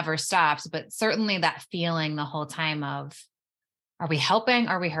really never stopped, but certainly that feeling the whole time of, are we helping?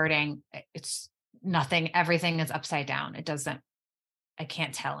 Are we hurting? It's nothing. Everything is upside down. I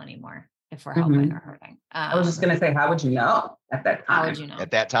can't tell anymore if we're helping or hurting. I was just going to say, how would you know at that time? How would you know?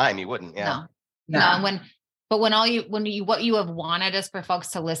 At that time, you wouldn't. Yeah. No. What you have wanted is for folks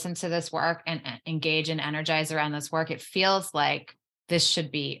to listen to this work and engage and energize around this work. It feels like this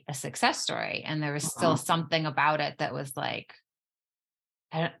should be a success story. And there was still something about it that was like,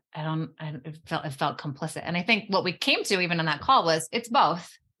 it felt complicit. And I think what we came to even on that call was, it's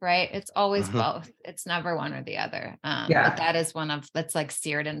both, right? It's always both. It's never one or the other. But that is that's like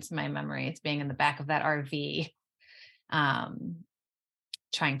seared into my memory. It's being in the back of that RV,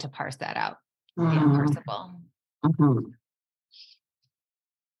 trying to parse that out, the unparsable.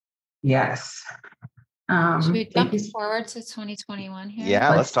 Yes. Should we Thank jump you. forward to 2021 here?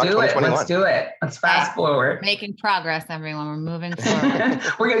 Yeah, let's talk 2021. Let's do it. Let's fast forward. Making progress, everyone. We're moving forward.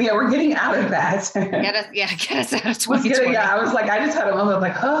 We're getting out of that. Get us out of 2020. I was like, I just had a moment of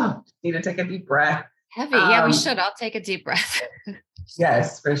like, oh, need to take a deep breath. Heavy. Yeah, we should. I'll take a deep breath.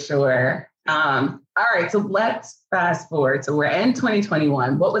 Yes, for sure. All right, so let's fast forward. So we're in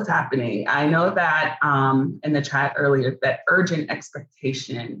 2021. What was happening? I know that in the chat earlier, that urgent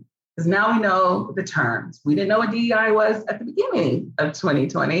expectation, because now we know the terms. We didn't know what DEI was at the beginning of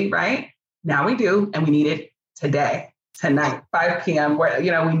 2020, right? Now we do, and we need it today, tonight, 5 p.m.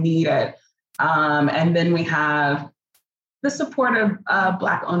 Where we need it. And then we have the support of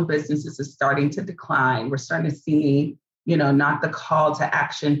Black-owned businesses is starting to decline. We're starting to see, not the call to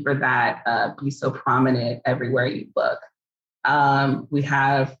action for that be so prominent everywhere you look. Now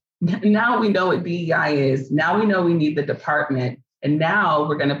we know what DEI is. Now we know we need the department. And now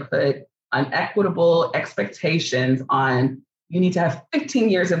we're going to put unequitable expectations on, you need to have 15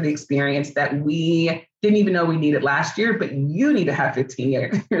 years of the experience that we didn't even know we needed last year, but you need to have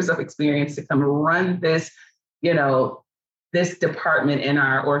 15 years of experience to come run this, this department in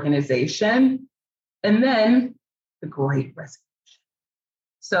our organization. And then the Great Resignation.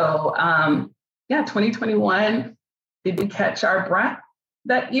 So 2021, did we catch our breath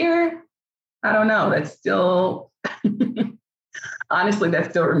that year? I don't know. That's still, honestly,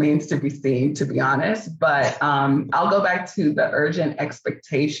 that still remains to be seen, to be honest. But I'll go back to the urgent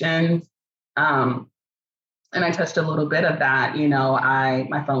expectations. And I touched a little bit of that.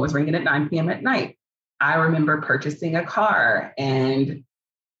 My phone was ringing at 9 p.m. at night. I remember purchasing a car and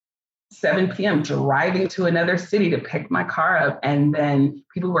 7 p.m. driving to another city to pick my car up. And then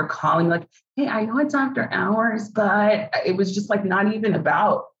people were calling like, hey, I know it's after hours, but it was just like not even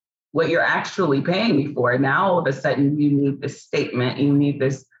about what you're actually paying me for. Now, all of a sudden, you need this statement, you need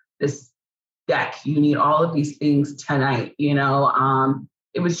this deck, you need all of these things tonight.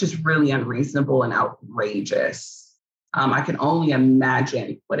 It was just really unreasonable and outrageous. I can only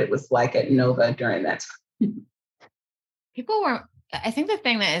imagine what it was like at Nova during that time. I think the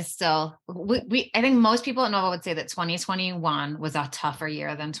thing that is still, I think most people at Nova would say that 2021 was a tougher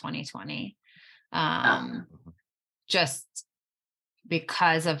year than 2020. Just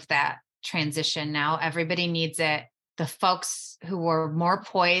because of that transition. Now everybody needs it. The folks who were more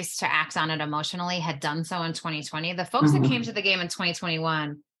poised to act on it emotionally had done so in 2020. The folks that came to the game in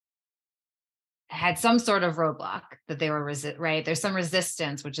 2021 had some sort of roadblock that they were right. There's some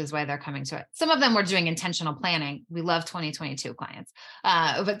resistance, which is why they're coming to it. Some of them were doing intentional planning. We love 2022 clients.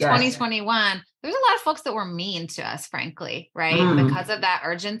 But yes. 2021, there's a lot of folks that were mean to us, frankly, right? Because of that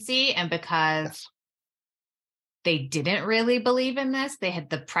urgency and because they didn't really believe in this.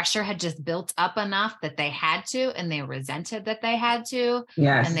 The pressure had just built up enough that they had to, and they resented that they had to.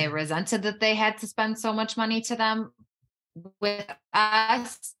 Yes. And they resented that they had to spend so much money to them with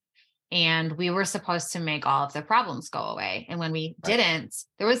us. And we were supposed to make all of the problems go away. And when we didn't,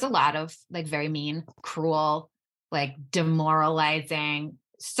 there was a lot of very mean, cruel, demoralizing,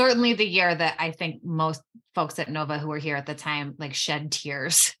 certainly the year that I think most folks at Nova who were here at the time, shed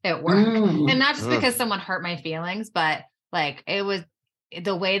tears at work. And not just because someone hurt my feelings, but it was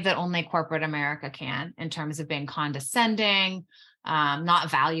the way that only corporate America can in terms of being condescending, not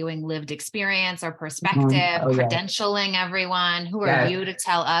valuing lived experience or perspective, credentialing everyone. Who are you to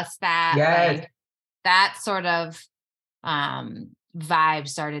tell us that? That sort of vibe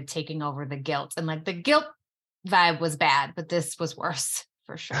started taking over the guilt. And the guilt vibe was bad, but this was worse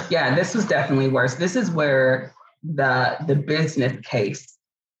for sure. Yeah, this was definitely worse. This is where the business case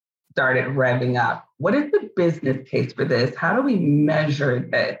started revving up. What is the business case for this? How do we measure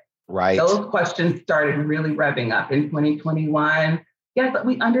this? Right. Those questions started really revving up in 2021. Yes,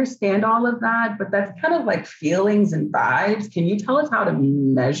 we understand all of that, but that's kind of feelings and vibes. Can you tell us how to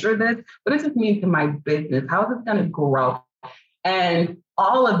measure this? What does this mean to my business? How is it going to grow? And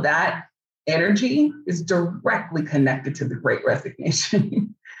all of that energy is directly connected to the Great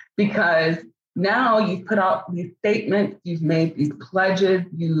Resignation because now you've put out these statements, you've made these pledges,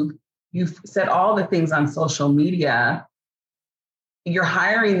 you've said all the things on social media. You're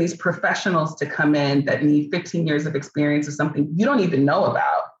hiring these professionals to come in that need 15 years of experience or something you don't even know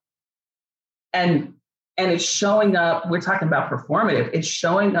about. And it's showing up, we're talking about performative, it's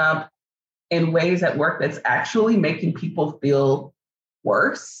showing up in ways at work that's actually making people feel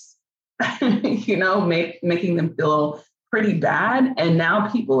worse, making them feel pretty bad. And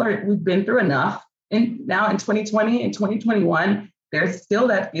now we've been through enough. And now in 2020 and 2021, there's still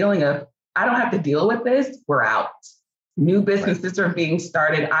that feeling of, I don't have to deal with this, we're out. New businesses are being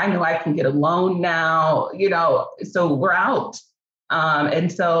started. I know I can get a loan now, so we're out.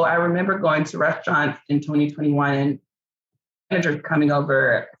 And so I remember going to restaurants in 2021 and managers coming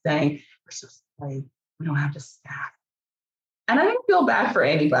over saying, we're so sorry, we don't have the staff. And I didn't feel bad for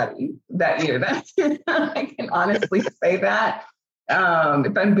anybody that year. I can honestly say that.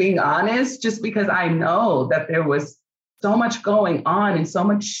 If I'm being honest, just because I know that there was so much going on and so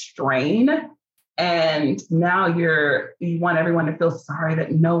much strain. And now you want everyone to feel sorry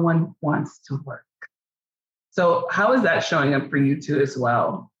that no one wants to work. So how is that showing up for you too as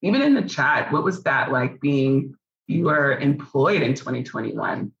well? Even in the chat, what was that like being, you were employed in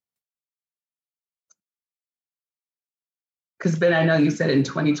 2021? Because Ben, I know you said in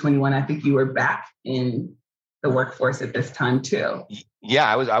 2021, I think you were back in the workforce at this time too. Yeah,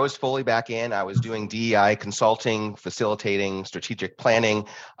 I was fully back in. I was doing DEI consulting, facilitating strategic planning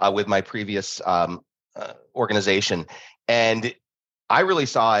with my previous organization. And I really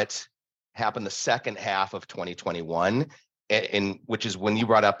saw it happen the second half of 2021, which is when you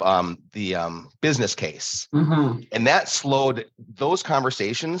brought up the business case. Mm-hmm. And that slowed those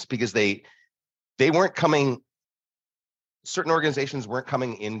conversations because they weren't coming, certain organizations weren't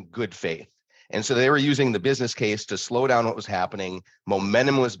coming in good faith. And so they were using the business case to slow down what was happening.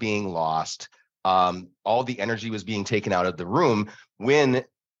 Momentum was being lost. All the energy was being taken out of the room. When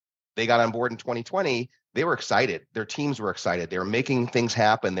they got on board in 2020, they were excited. Their teams were excited. They were making things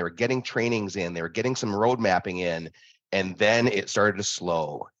happen. They were getting trainings in. They were getting some road mapping in. And then it started to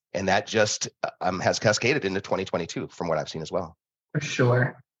slow. And that just has cascaded into 2022 from what I've seen as well. For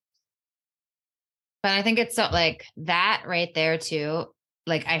sure. But I think it's so like that right there too.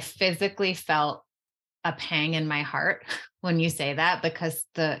 Like I physically felt a pang in my heart when you say that, because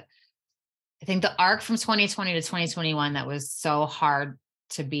I think the arc from 2020 to 2021 that was so hard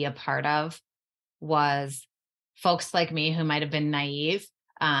to be a part of was folks like me who might have been naive,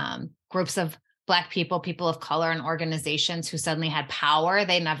 groups of Black people, people of color, and organizations who suddenly had power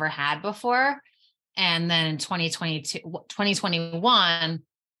they never had before. And then in 2021,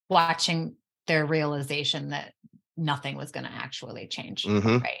 watching their realization that nothing was going to actually change.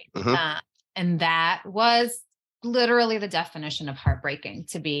 Mm-hmm. Right. Mm-hmm. And that was literally the definition of heartbreaking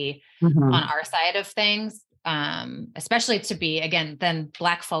to be mm-hmm. on our side of things, especially to be, again, then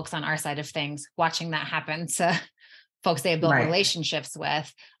Black folks on our side of things, watching that happen to folks they have built relationships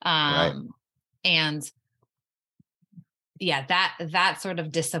with. And yeah, that sort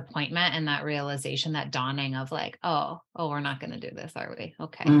of disappointment and that realization, that dawning of like, oh, we're not going to do this, are we?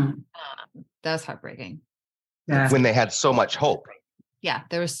 Okay. That was heartbreaking. Yeah. When they had so much hope. Yeah,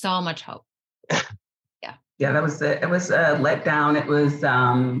 there was so much hope. Yeah, that was it. It was a letdown. It was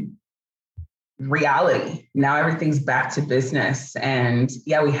reality. Now everything's back to business. And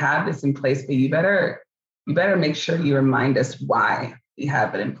yeah, we have this in place, but you better make sure you remind us why we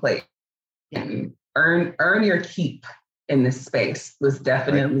have it in place. And earn your keep in this space was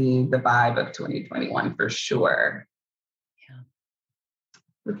definitely the vibe of 2021 for sure. Yeah.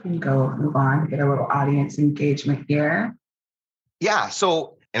 We can move on, get a little audience engagement here. Yeah.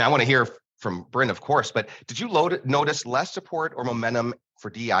 So, and I want to hear from Bryn, of course, but did you notice less support or momentum for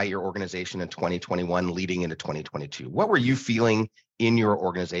DEI, your organization, in 2021 leading into 2022? What were you feeling in your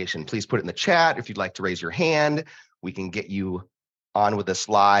organization? Please put it in the chat. If you'd like to raise your hand, we can get you on with this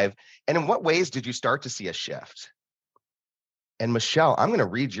live. And in what ways did you start to see a shift? And Michelle, I'm going to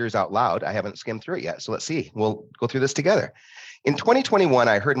read yours out loud. I haven't skimmed through it yet. So let's see. We'll go through this together. In 2021,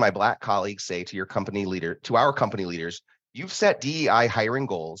 I heard my Black colleagues say to our company leaders, you've set DEI hiring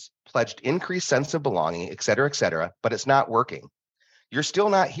goals, pledged increased sense of belonging, et cetera, but it's not working. You're still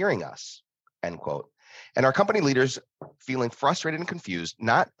not hearing us, end quote. And our company leaders feeling frustrated and confused,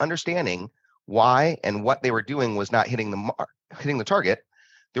 not understanding why and what they were doing was not hitting the target.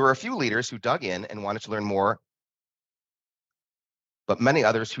 There were a few leaders who dug in and wanted to learn more, but many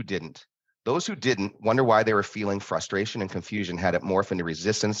others who didn't. Those who didn't wonder why they were feeling frustration and confusion, had it morph into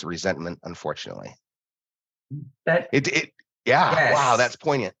resistance, resentment, unfortunately. Yes. Wow, that's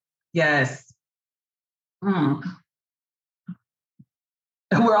poignant. Yes. We're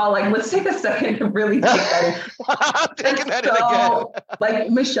all like, let's take a second to really take that in. I'm taking that in again. Like,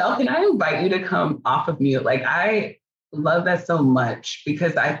 Michelle, can I invite you to come off of mute? Like, I love that so much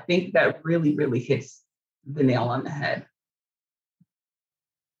because I think that really, really hits the nail on the head.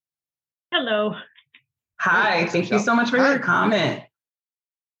 Hello. Hi, thank you so much for your comment.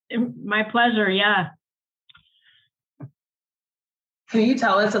 My pleasure, yeah. Can you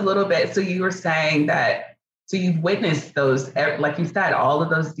tell us a little bit? So you were saying that, so you've witnessed those, like you said, all of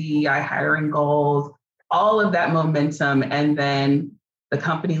those DEI hiring goals, all of that momentum, and then the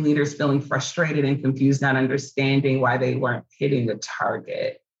company leaders feeling frustrated and confused, not understanding why they weren't hitting the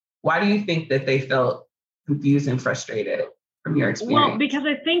target. Why do you think that they felt confused and frustrated? from your experience? Well, because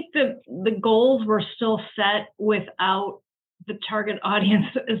I think that the goals were still set without the target audience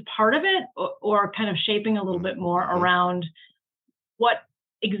as part of it, or kind of shaping a little bit more around what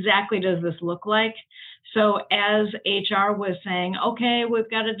exactly does this look like. So as HR was saying, okay, we've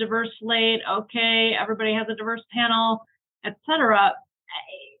got a diverse slate, okay, everybody has a diverse panel, et cetera,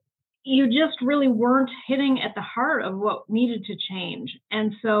 you just really weren't hitting at the heart of what needed to change.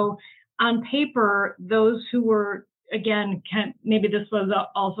 And so on paper, those who were, again, maybe this was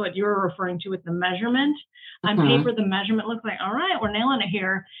also what you were referring to with the measurement. On paper, the measurement looks like, all right, we're nailing it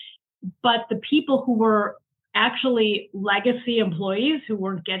here. But the people who were actually legacy employees who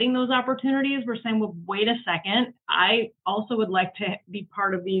weren't getting those opportunities were saying, well, wait a second, I also would like to be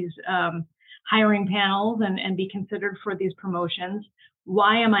part of these hiring panels and be considered for these promotions.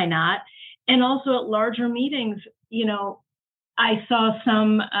 Why am I not? And also at larger meetings, I saw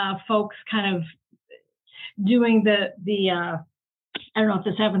some folks kind of doing the I don't know if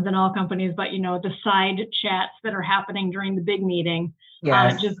this happens in all companies, but the side chats that are happening during the big meeting.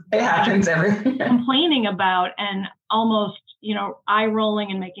 Yes, it happens complaining about and almost, eye rolling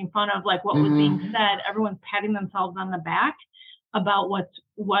and making fun of like what was being said. Everyone's patting themselves on the back about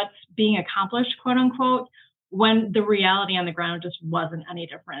what's being accomplished, quote unquote, when the reality on the ground just wasn't any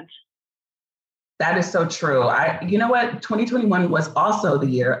different. That is so true. You know what? 2021 was also the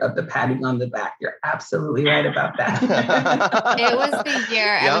year of the patting on the back. You're absolutely right about that. It was the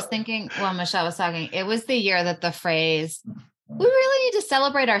year I was thinking, well, Michelle was talking, it was the year that the phrase, we really need to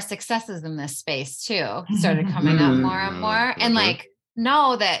celebrate our successes in this space too, started coming up more and more. And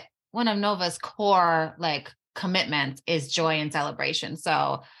know that one of Nova's core commitments is joy and celebration.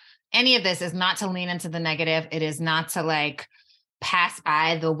 So any of this is not to lean into the negative. It is not to pass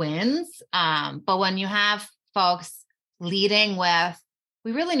by the wins. But when you have folks leading with,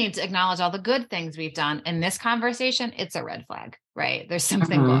 we really need to acknowledge all the good things we've done in this conversation, it's a red flag, right? There's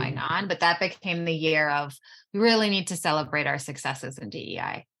something going on, but that became the year of, we really need to celebrate our successes in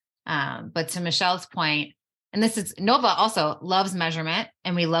DEI. But to Michelle's point, and Nova also loves measurement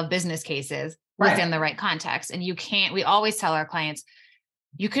and we love business cases within the right context. And we always tell our clients,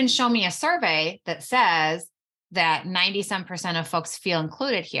 you can show me a survey that says that 90% of folks feel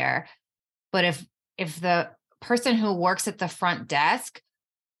included here. But if the person who works at the front desk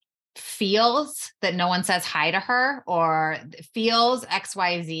feels that no one says hi to her or feels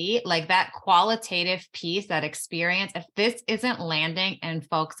XYZ, that qualitative piece, that experience, if this isn't landing in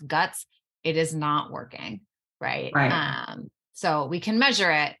folks' guts, it is not working, right? So we can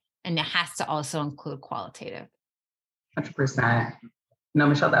measure it, and it has to also include qualitative. 100%. No,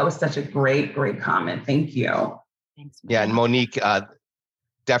 Michelle, that was such a great comment. Thank you. Thanks. Yeah. And Monique,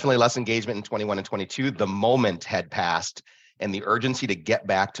 definitely less engagement in 21 and 22. The moment had passed and the urgency to get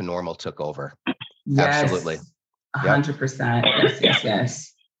back to normal took over. Yes, absolutely. 100%.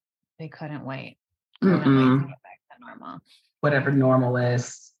 Yes. They couldn't wait. Couldn't wait to get back to normal. Whatever normal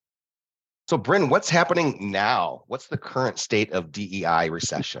is. So Bryn, what's happening now? What's the current state of DEI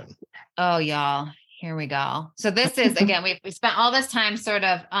recession? Oh, y'all. Here we go. So this is, again, we spent all this time sort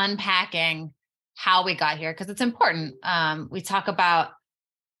of unpacking how we got here because it's important. We talk about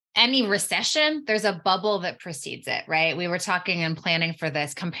any recession, there's a bubble that precedes it, right? We were talking and planning for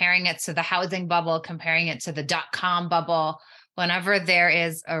this, comparing it to the housing bubble, comparing it to the .com bubble. Whenever there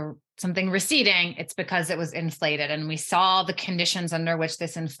is something receding, it's because it was inflated. And we saw the conditions under which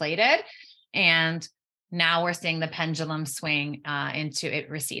this inflated. And now we're seeing the pendulum swing into it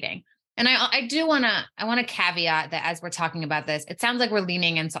receding. And I want to caveat that as we're talking about this, it sounds like we're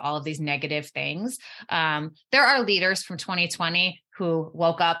leaning into all of these negative things. There are leaders from 2020 who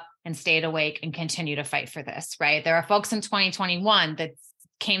woke up and stayed awake and continue to fight for this, right? There are folks in 2021 that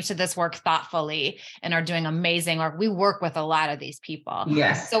came to this work thoughtfully and are doing amazing work. We work with a lot of these people.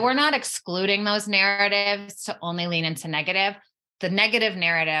 Yes. So we're not excluding those narratives to only lean into negative. The negative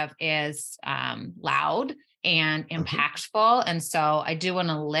narrative is loud and impactful. And so I do want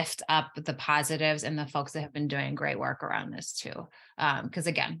to lift up the positives and the folks that have been doing great work around this too. Because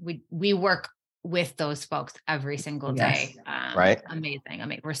again, we work with those folks every single day. Right. Amazing. I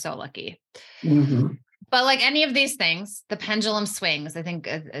mean, we're so lucky. Mm-hmm. But like any of these things, the pendulum swings. I think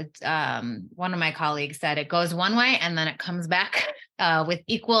one of my colleagues said it goes one way and then it comes back with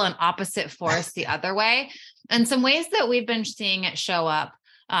equal and opposite force the other way. And some ways that we've been seeing it show up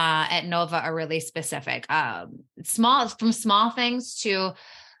at Nova are really specific. From small things to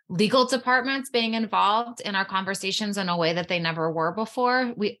legal departments being involved in our conversations in a way that they never were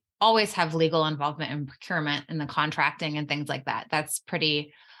before. We always have legal involvement in procurement and the contracting and things like that. That's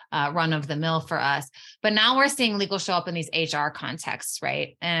pretty run of the mill for us. But now we're seeing legal show up in these HR contexts,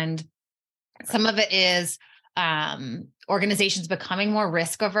 right? And some of it is organizations becoming more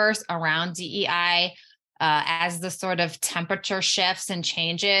risk averse around DEI. As the sort of temperature shifts and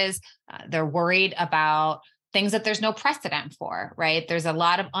changes, they're worried about things that there's no precedent for, right? There's a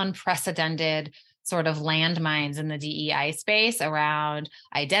lot of unprecedented sort of landmines in the DEI space around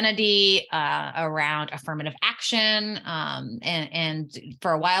identity, around affirmative action. And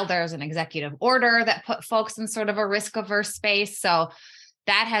for a while, there was an executive order that put folks in sort of a risk-averse space. So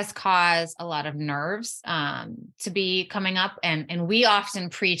that has caused a lot of nerves to be coming up. And we often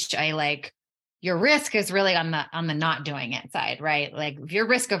preach your risk is really on the not doing it side, right? Like if you're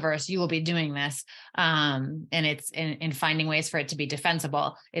risk averse, you will be doing this. And it's in finding ways for it to be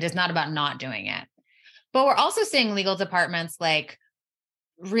defensible. It is not about not doing it. But we're also seeing legal departments like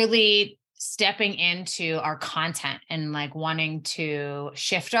really stepping into our content and like wanting to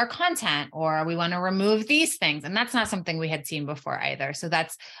shift our content, or we want to remove these things. And that's not something we had seen before either. So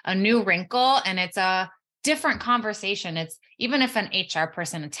that's a new wrinkle, and it's a different conversation. It's even if an HR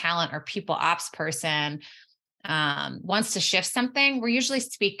person, a talent or people ops person wants to shift something, we're usually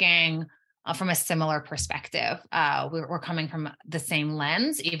speaking from a similar perspective. We're coming from the same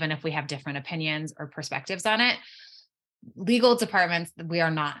lens, even if we have different opinions or perspectives on it. Legal departments, we are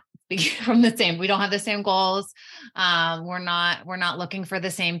not speaking from the same. We don't have the same goals. We're not looking for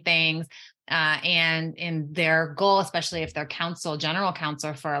the same things. And in their goal, especially if they're general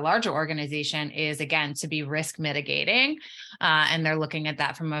counsel for a larger organization, is again to be risk mitigating. And they're looking at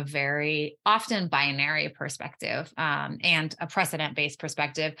that from a very often binary perspective and a precedent-based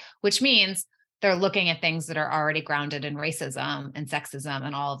perspective, which means they're looking at things that are already grounded in racism and sexism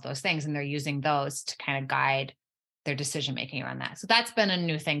and all of those things. And they're using those to kind of guide their decision-making around that. So that's been a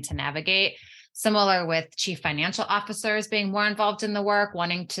new thing to navigate. Similar with chief financial officers being more involved in the work,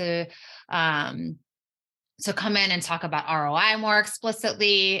 wanting to come in and talk about ROI more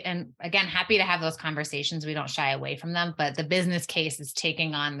explicitly. And again, happy to have those conversations. We don't shy away from them, but the business case is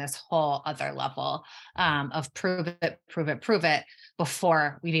taking on this whole other level of prove it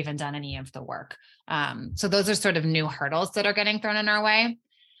before we've even done any of the work. So those are sort of new hurdles that are getting thrown in our way.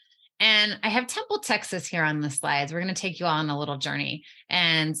 And I have Temple, Texas here on the slides. We're going to take you on a little journey.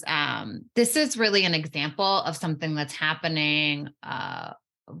 And this is really an example of something that's happening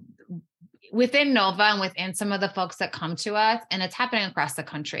within Nova and within some of the folks that come to us, and it's happening across the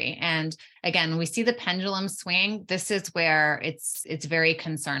country. And again, we see the pendulum swing. This is where it's very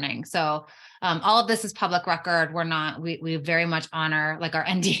concerning. So all of this is public record. We very much honor like our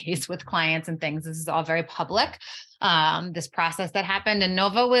NDAs with clients and things. This is all very public. This process that happened, and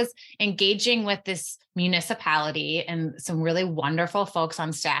Nova was engaging with this municipality and some really wonderful folks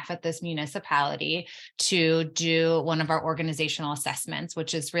on staff at this municipality to do one of our organizational assessments,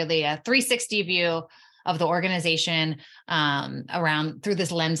 which is really a 360 view of the organization around through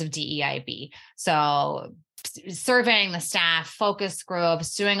this lens of DEIB. So surveying the staff, focus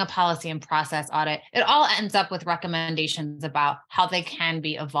groups, doing a policy and process audit, it all ends up with recommendations about how they can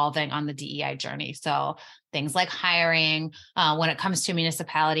be evolving on the DEI journey. So things like hiring, when it comes to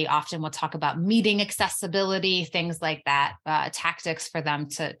municipality, often we'll talk about meeting accessibility, things like that, tactics for them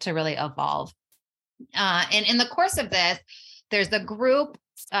to really evolve. And in the course of this, there's a group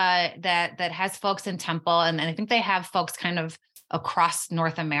that has folks in Temple, and I think they have folks kind of across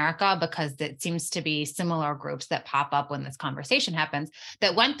North America, because it seems to be similar groups that pop up when this conversation happens,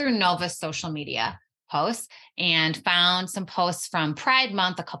 that went through Nova's social media posts and found some posts from Pride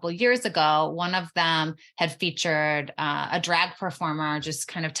Month a couple of years ago. One of them had featured a drag performer just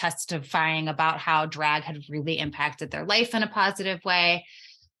kind of testifying about how drag had really impacted their life in a positive way.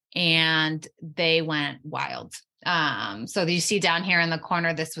 And they went wild. So you see down here in the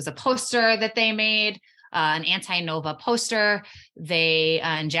corner, this was a poster that they made. An anti-Nova poster. They,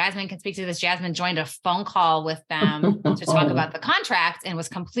 and Jasmine can speak to this. Jasmine joined a phone call with them to talk about the contract and was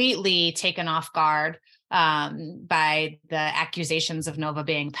completely taken off guard by the accusations of Nova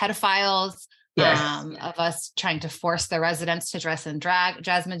being pedophiles, of us trying to force the residents to dress in drag.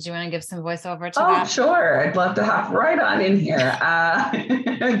 Jasmine, do you want to give some voiceover to that? Oh, sure. I'd love to hop right on in here.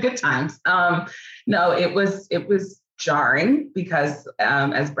 Good times. No, it was jarring because,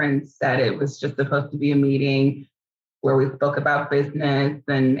 as Brent said, it was just supposed to be a meeting where we spoke about business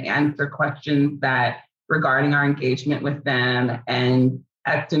and answer questions that regarding our engagement with them. And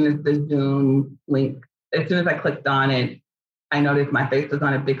as soon as the Zoom link, as soon as I clicked on it, I noticed my face was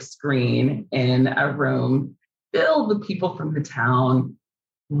on a big screen in a room filled with people from the town,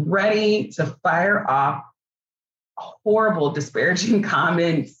 ready to fire off horrible, disparaging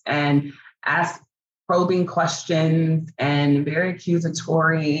comments and ask probing questions and very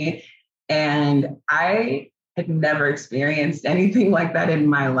accusatory. And I had never experienced anything like that in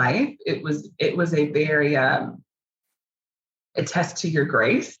my life. It was a very a test to your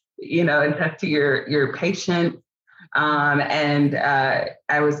grace, a test to your patience. And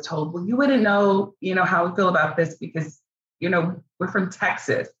I was told, well, you wouldn't know, how we feel about this because, we're from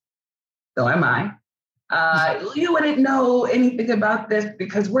Texas. So am I. You wouldn't know anything about this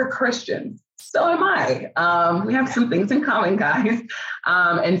because we're Christians. So am I. We have some things in common, guys.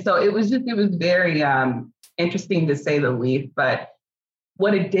 And so it was very interesting to say the least. But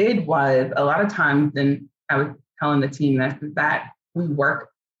what it did was a lot of times, and I was telling the team this, is that we work,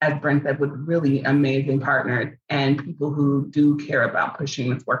 as Brent said, with really amazing partners and people who do care about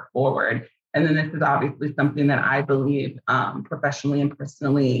pushing this work forward. And then this is obviously something that I believe professionally and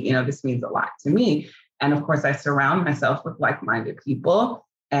personally, this means a lot to me. And of course, I surround myself with like-minded people.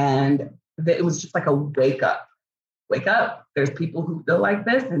 And it was just like a wake up. There's people who feel like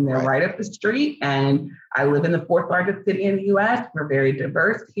this and they're right up the street. And I live in the fourth largest city in the US. We're very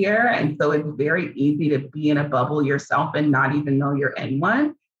diverse here. And so it's very easy to be in a bubble yourself and not even know you're in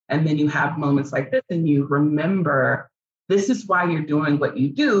one. And then you have moments like this and you remember this is why you're doing what you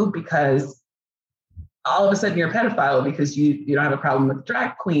do, because all of a sudden you're a pedophile because you don't have a problem with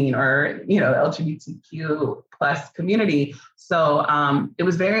drag queen or, LGBTQ plus community. So it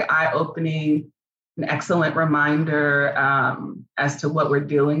was very eye-opening, an excellent reminder as to what we're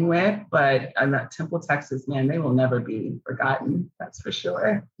dealing with. But Temple, Texas, man, they will never be forgotten. That's for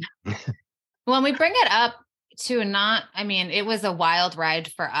sure. When we bring it up to it was a wild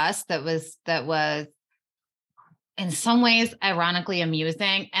ride for us. That was in some ways ironically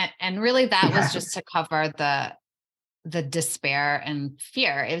amusing. And really that was just to cover the despair and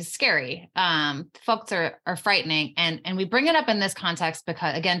fear. It was scary. Folks are frightening. And we bring it up in this context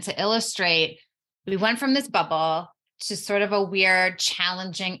because, again, to illustrate, we went from this bubble to sort of a weird,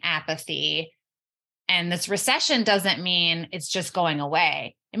 challenging apathy. And this recession doesn't mean it's just going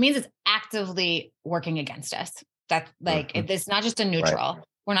away. It means it's actively working against us. That's it's not just a neutral. Right.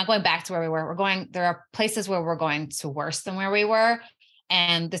 We're not going back to where we were. There are places where we're going to worse than where we were.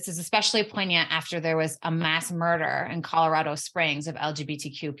 And this is especially poignant after there was a mass murder in Colorado Springs of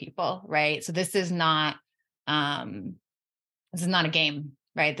LGBTQ people, right? So this is not a game,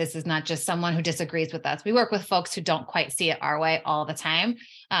 right? This is not just someone who disagrees with us. We work with folks who don't quite see it our way all the time.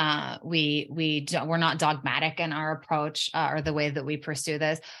 We're not dogmatic in our approach or the way that we pursue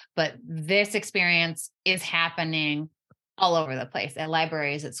this, but this experience is happening all over the place, at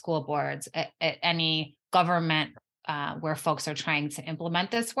libraries, at school boards, at any government where folks are trying to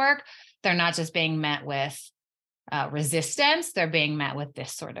implement this work. They're not just being met with resistance, they're being met with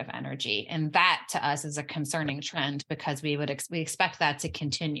this sort of energy. And that to us is a concerning trend because we expect that to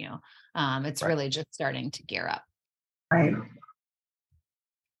continue. It's really just starting to gear up. Right.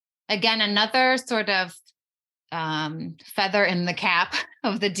 Again, another sort of feather in the cap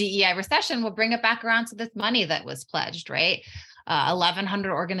of the DEI recession will bring it back around to this money that was pledged, right?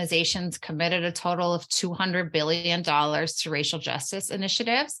 1,100 organizations committed a total of $200 billion to racial justice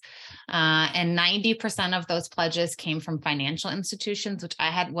initiatives. And 90% of those pledges came from financial institutions, which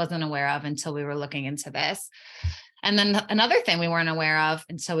I wasn't aware of until we were looking into this. And then another thing we weren't aware of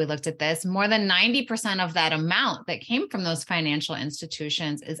until we looked at this, more than 90% of that amount that came from those financial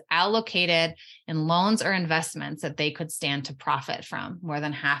institutions is allocated in loans or investments that they could stand to profit from, more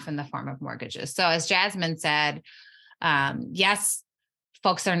than half in the form of mortgages. So as Jasmine said, yes,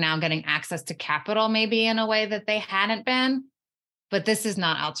 folks are now getting access to capital maybe in a way that they hadn't been, but this is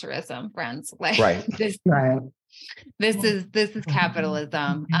not altruism, friends. This is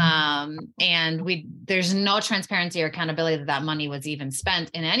capitalism. And there's no transparency or accountability that money was even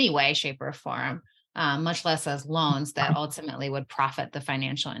spent in any way, shape, or form, much less as loans that ultimately would profit the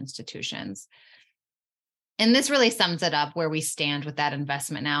financial institutions. And this really sums it up where we stand with that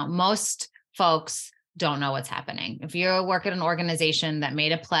investment now. Most folks don't know what's happening. If you work at an organization that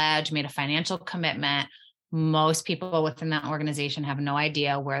made a pledge, made a financial commitment, most people within that organization have no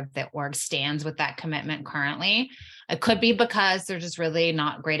idea where the org stands with that commitment currently. It could be because they're just really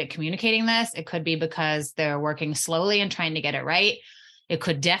not great at communicating this. It could be because they're working slowly and trying to get it right. It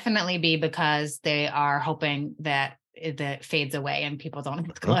could definitely be because they are hoping that it fades away and people don't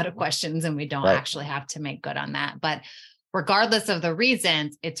ask a lot of questions and we don't actually have to make good on that. But regardless of the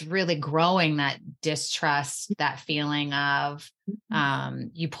reasons, it's really growing that distrust, that feeling of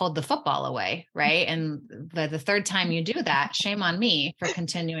you pulled the football away, right? And the third time you do that, shame on me for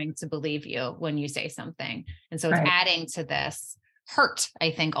continuing to believe you when you say something. And so it's adding to this hurt,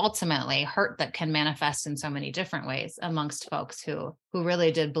 I think, ultimately hurt that can manifest in so many different ways amongst folks who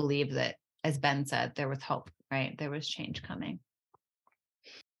really did believe that, as Ben said, there was hope, right? There was change coming.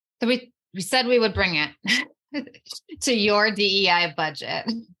 So we said we would bring it. to your DEI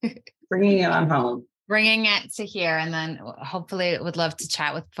budget. Bringing it on home. Bringing it to here, and then hopefully would love to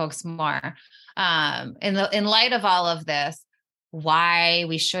chat with folks more. In light of all of this, why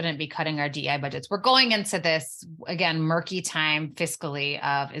we shouldn't be cutting our DEI budgets. We're going into this, again, murky time fiscally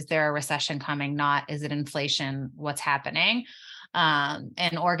of, is there a recession coming? Not, is it inflation? What's happening?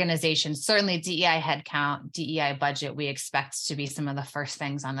 And organizations, certainly DEI headcount, DEI budget, we expect to be some of the first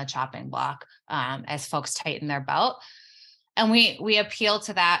things on the chopping block as folks tighten their belt. And we appeal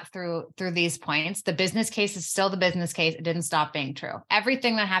to that through these points. The business case is still the business case. It didn't stop being true.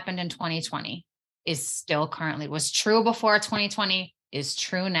 Everything that happened in 2020 is still currently, was true before 2020, is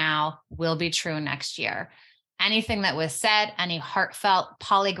true now, will be true next year. Anything that was said, any heartfelt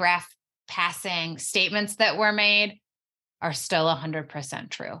polygraph passing statements that were made are still 100%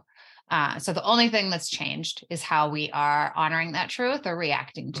 true. So the only thing that's changed is how we are honoring that truth or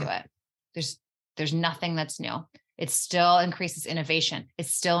reacting to it. There's nothing that's new. It still increases innovation. It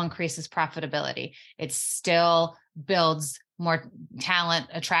still increases profitability. It still builds more talent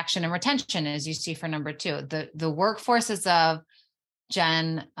attraction and retention, as you see for number 2. The workforces of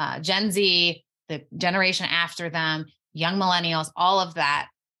Gen Z, the generation after them, young millennials, all of that,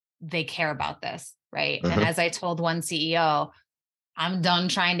 they care about this, right? And as I told one CEO, I'm done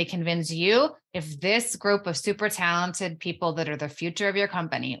trying to convince you. If this group of super talented people that are the future of your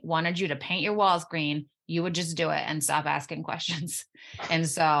company wanted you to paint your walls green, you would just do it and stop asking questions. And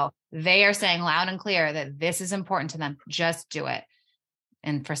so they are saying loud and clear that this is important to them. Just do it.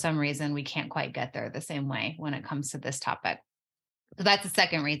 And for some reason, we can't quite get there the same way when it comes to this topic. So that's the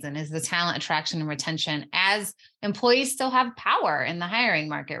second reason, is the talent attraction and retention, as employees still have power in the hiring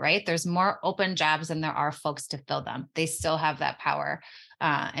market, right? There's more open jobs than there are folks to fill them. They still have that power.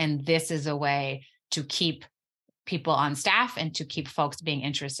 And this is a way to keep people on staff and to keep folks being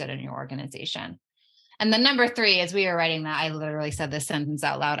interested in your organization. And then number 3, as we were writing that, I literally said this sentence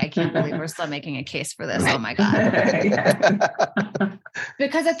out loud. I can't believe we're still making a case for this. Oh my God.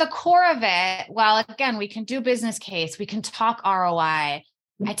 Because at the core of it, while again, we can do business case, we can talk ROI, I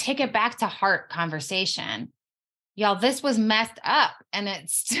take it back to heart conversation. Y'all, this was messed up and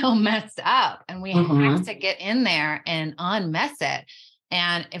it's still messed up. And we have to get in there and unmess it.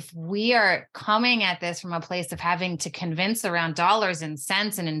 And if we are coming at this from a place of having to convince around dollars and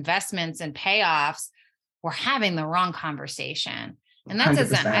cents and investments and payoffs, we're having the wrong conversation. And that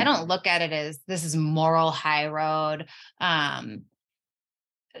doesn't, 100%. I don't look at it as this is moral high road.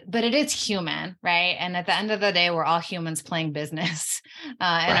 But it is human, right? And at the end of the day, we're all humans playing business in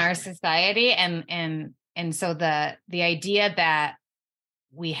our society. And so the idea that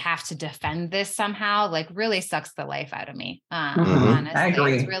we have to defend this somehow, like, really sucks the life out of me. Honestly, I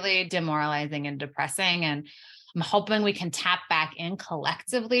agree. It's really demoralizing and depressing. And I'm hoping we can tap back in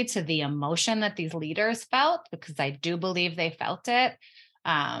collectively to the emotion that these leaders felt, because I do believe they felt it.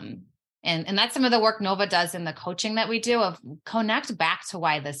 And that's some of the work Nova does in the coaching that we do, of connect back to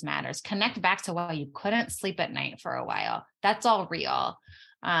why this matters, connect back to why you couldn't sleep at night for a while. That's all real.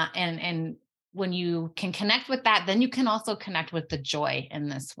 And when you can connect with that, then you can also connect with the joy in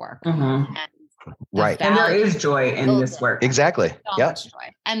this work. And right. And there is joy in this work. Exactly. So much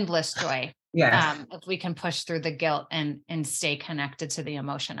joy, endless joy. Yes. If we can push through the guilt and stay connected to the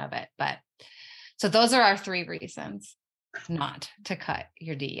emotion of it. But so those are our 3 reasons not to cut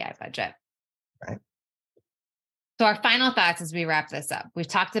your DEI budget. Right. So our final thoughts as we wrap this up, we've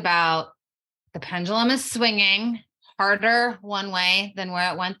talked about the pendulum is swinging harder one way than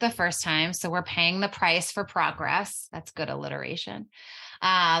where it went the first time. So we're paying the price for progress. That's good alliteration.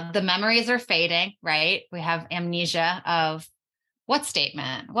 The memories are fading, right? We have amnesia of what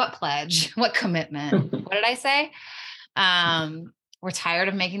statement, what pledge, what commitment, what did I say? We're tired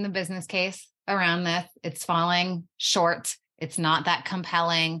of making the business case around this. It's falling short. It's not that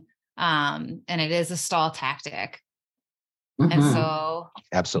compelling. And it is a stall tactic. And so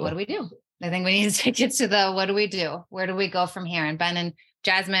absolutely, what do we do? I think we need to take it to the, what do we do? Where do we go from here? And Ben and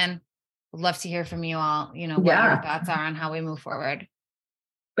Jasmine, would love to hear from you all, what your thoughts are on how we move forward.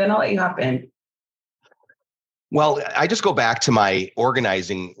 Ben, I'll let you hop in. Well, I just go back to my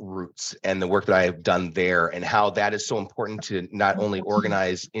organizing roots and the work that I have done there, and how that is so important to not only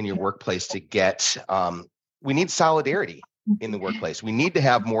organize in your workplace to get, we need solidarity in the workplace. We need to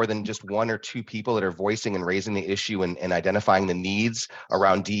have more than just 1 or 2 people that are voicing and raising the issue and identifying the needs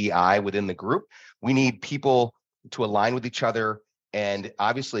around DEI within the group. We need people to align with each other. And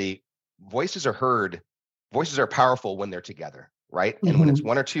obviously, voices are heard. Voices are powerful when they're together, right? And when it's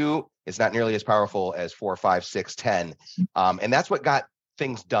 1 or 2, it's not nearly as powerful as 4, 5, 6, 10. And that's what got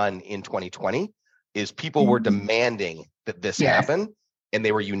things done in 2020, is people were demanding that this happen. and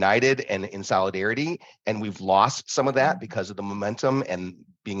they were united and in solidarity. And we've lost some of that because of the momentum and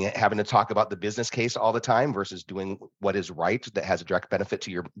having to talk about the business case all the time versus doing what is right that has a direct benefit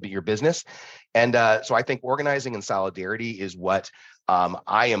to your business. And so I think organizing and solidarity is what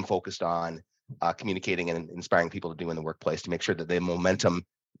I am focused on communicating and inspiring people to do in the workplace to make sure that the momentum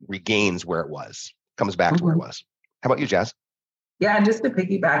regains where it was, comes back to where it was. How about you, Jazz? Yeah, just to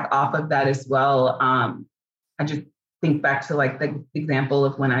piggyback off of that as well, I just think back to like the example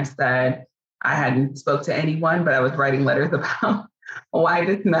of when I said I hadn't spoke to anyone, but I was writing letters about why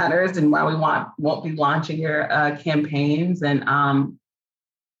this matters and why we won't be launching your campaigns, and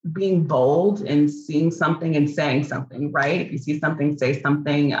being bold and seeing something and saying something, right? If you see something, say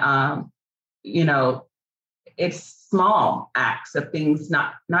something. It's small acts of things,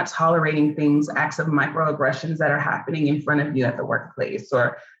 not tolerating things, acts of microaggressions that are happening in front of you at the workplace,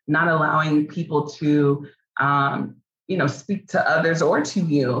 or not allowing people to, speak to others or to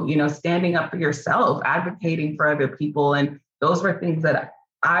you, standing up for yourself, advocating for other people. And those were things that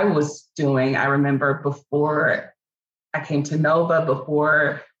I was doing. I remember before I came to Nova,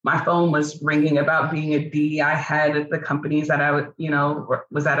 before my phone was ringing about being a DEI head at the companies that I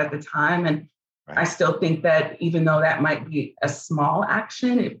was at the time. And I still think that even though that might be a small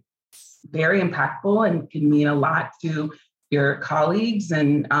action, it's very impactful and can mean a lot to your colleagues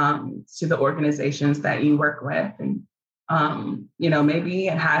and to the organizations that you work with. And, maybe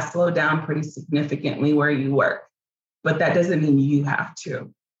it has slowed down pretty significantly where you work, but that doesn't mean you have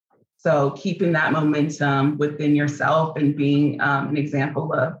to. So keeping that momentum within yourself and being an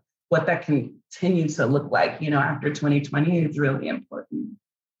example of what that can continue to look like, after 2020 is really important.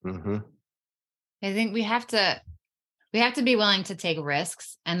 Mm-hmm. I think we have to be willing to take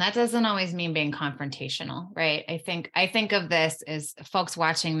risks, and that doesn't always mean being confrontational, right? I think of this as folks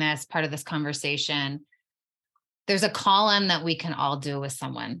watching this, part of this conversation. There's a call-in that we can all do with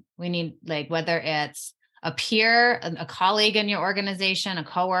someone. We need, like, whether it's a peer, a colleague in your organization, a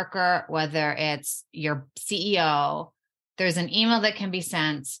coworker, whether it's your CEO, there's an email that can be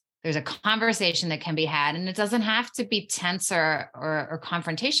sent. There's a conversation that can be had, and it doesn't have to be tense or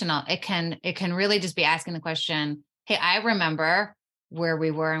confrontational. It can really just be asking the question, hey, I remember where we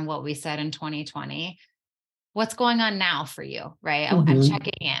were and what we said in 2020. What's going on now for you, right? Mm-hmm. I'm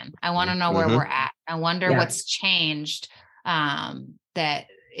checking in. I want to know where we're at. I wonder what's changed, that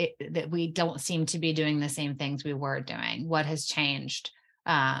we don't seem to be doing the same things we were doing. What has changed?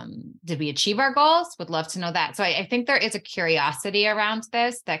 Did we achieve our goals? Would love to know that. So I think there is a curiosity around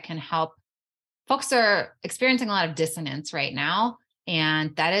this that can help. Folks are experiencing a lot of dissonance right now.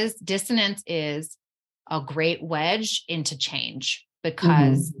 And dissonance is a great wedge into change,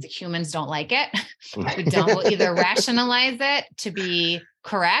 because the humans don't like it. We'll either rationalize it to be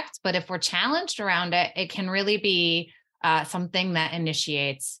correct, but if we're challenged around it, it can really be something that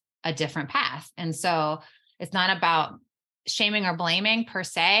initiates a different path. And so it's not about shaming or blaming per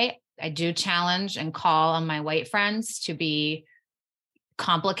se. I do challenge and call on my white friends to be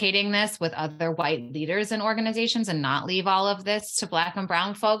complicating this with other white leaders in organizations and not leave all of this to Black and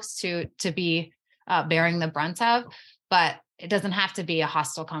brown folks to be bearing the brunt of. But it doesn't have to be a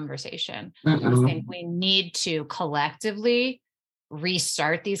hostile conversation. I think we need to collectively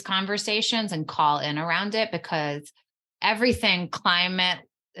restart these conversations and call in around it, because everything climate,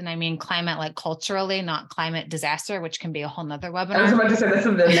 and I mean climate like culturally, not climate disaster, which can be a whole nother webinar. I was about to say this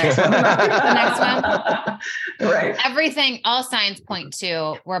is the next one. The next one. Right. Everything, all signs point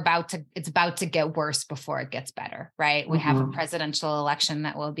to it's about to get worse before it gets better, right? We have a presidential election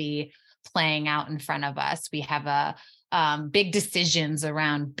that will be playing out in front of us. We have big decisions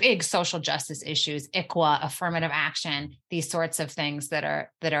around big social justice issues, ICWA, affirmative action, these sorts of things that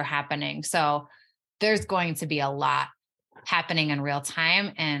are happening. So there's going to be a lot happening in real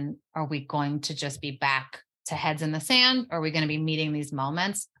time. And are we going to just be back to heads in the sand? Or are we going to be meeting these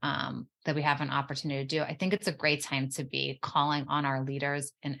moments that we have an opportunity to do? I think it's a great time to be calling on our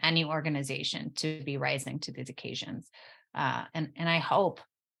leaders in any organization to be rising to these occasions. And I hope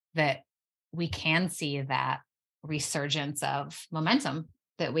that we can see that resurgence of momentum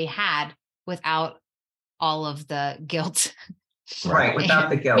that we had without all of the guilt. Right, without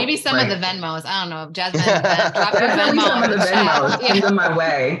the guilt. Maybe some of the Venmos. I don't know. Jasmine, drop your Definitely Venmo. some of the Venmos. Send them my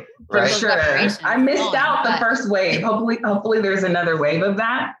way, for sure. I missed out the first wave. Hopefully there's another wave of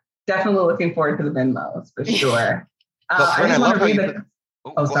that. Definitely looking forward to the Venmos, for sure. I just want to read the...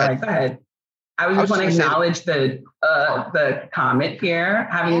 Sorry, go ahead. I just want to acknowledge the comment here.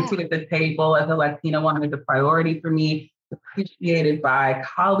 Having a seat at the table as a Latina woman is a priority for me. Appreciated by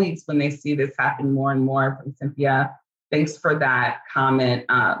colleagues when they see this happen more and more. From Cynthia, thanks for that comment,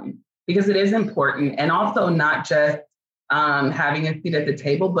 because it is important, and also not just having a seat at the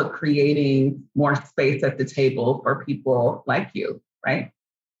table, but creating more space at the table for people like you, right?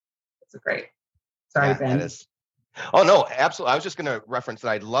 That's great. Sorry, Ben. That is. Oh, no, absolutely. I was just going to reference that.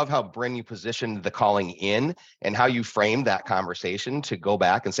 I love how, Bryn, you positioned the calling in and how you framed that conversation to go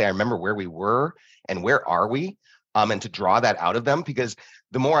back and say, I remember where we were and where are we, and to draw that out of them, because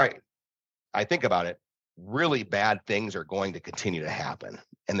the more I think about it, really bad things are going to continue to happen.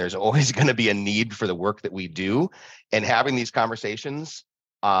 And there's always going to be a need for the work that we do. And having these conversations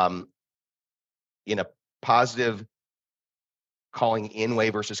in a positive calling in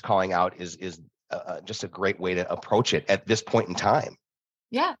way versus calling out is just a great way to approach it at this point in time.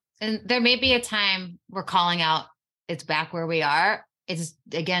 Yeah. And there may be a time we're calling out, it's back where we are. It's,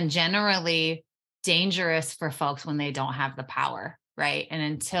 again, generally dangerous for folks when they don't have the power, right? And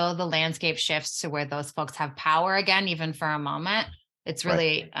until the landscape shifts to where those folks have power again, even for a moment, it's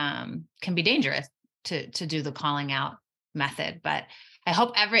really can be dangerous to do the calling out method. But I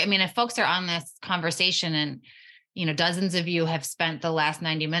hope if folks are on this conversation and, dozens of you have spent the last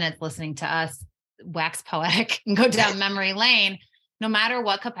 90 minutes listening to us wax poetic and go down memory lane, no matter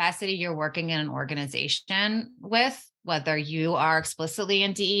what capacity you're working in an organization with, whether you are explicitly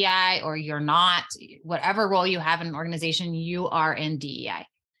in DEI or you're not, whatever role you have in an organization, you are in DEI.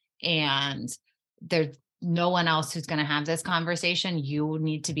 And there's no one else who's going to have this conversation. You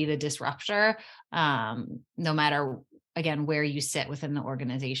need to be the disruptor, no matter, again, where you sit within the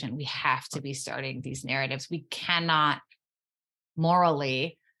organization. We have to be starting these narratives. We cannot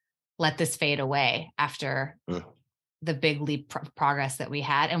morally let this fade away after the big leap progress that we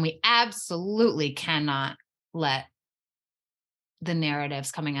had. And we absolutely cannot let the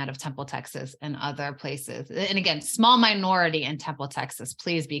narratives coming out of Temple, Texas and other places. And again, small minority in Temple, Texas,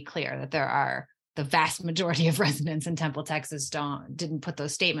 please be clear that there are the vast majority of residents in Temple, Texas didn't put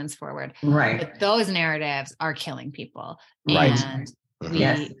those statements forward. Right. But those narratives are killing people. Right. And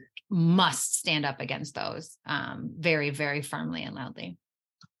we must stand up against those very, very firmly and loudly.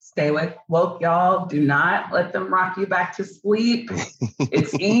 Stay woke, y'all. Do not let them rock you back to sleep.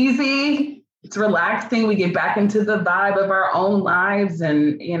 It's easy. It's relaxing. We get back into the vibe of our own lives.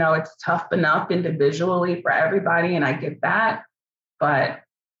 And, it's tough enough individually for everybody. And I get that. But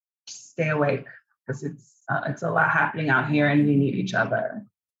stay awake because it's a lot happening out here and we need each other.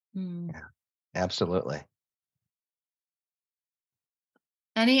 Yeah, absolutely.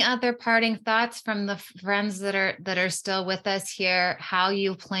 Any other parting thoughts from the friends that are still with us here? How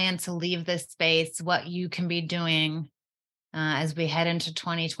you plan to leave this space? What you can be doing as we head into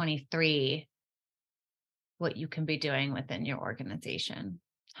 2023? What you can be doing within your organization?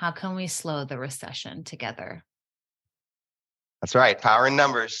 How can we slow the recession together? That's right. Power in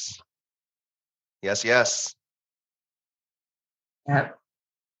numbers. Yes, yes. Yep.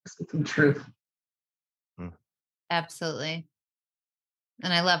 Speaking truth. Absolutely.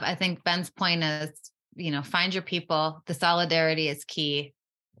 And I think Ben's point is, find your people. The solidarity is key.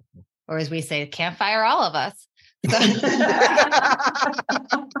 Or as we say, can't fire all of us. So.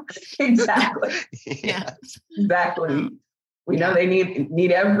 Exactly. Yeah. Exactly. We know they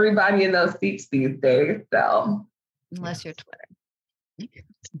need everybody in those seats these days. So unless you're Twitter.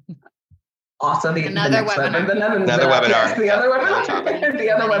 Also, another webinar. Another webinar. Yes, the other webinar.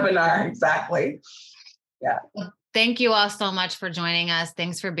 The other webinar. Exactly. Yeah. Thank you all so much for joining us.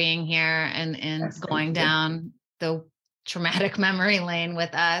 Thanks for being here and going down the traumatic memory lane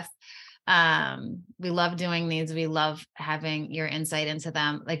with us. We love doing these. We love having your insight into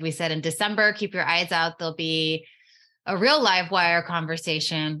them. Like we said, in December, keep your eyes out. There'll be a real live wire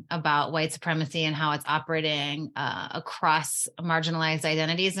conversation about white supremacy and how it's operating across marginalized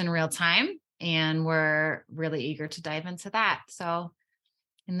identities in real time. And we're really eager to dive into that. So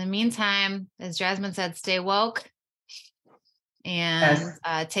in the meantime, as Jasmine said, stay woke and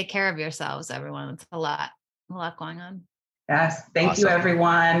take care of yourselves, everyone. It's a lot going on. Yes. Thank you,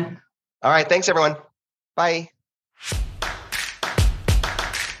 everyone. All right. Thanks, everyone. Bye.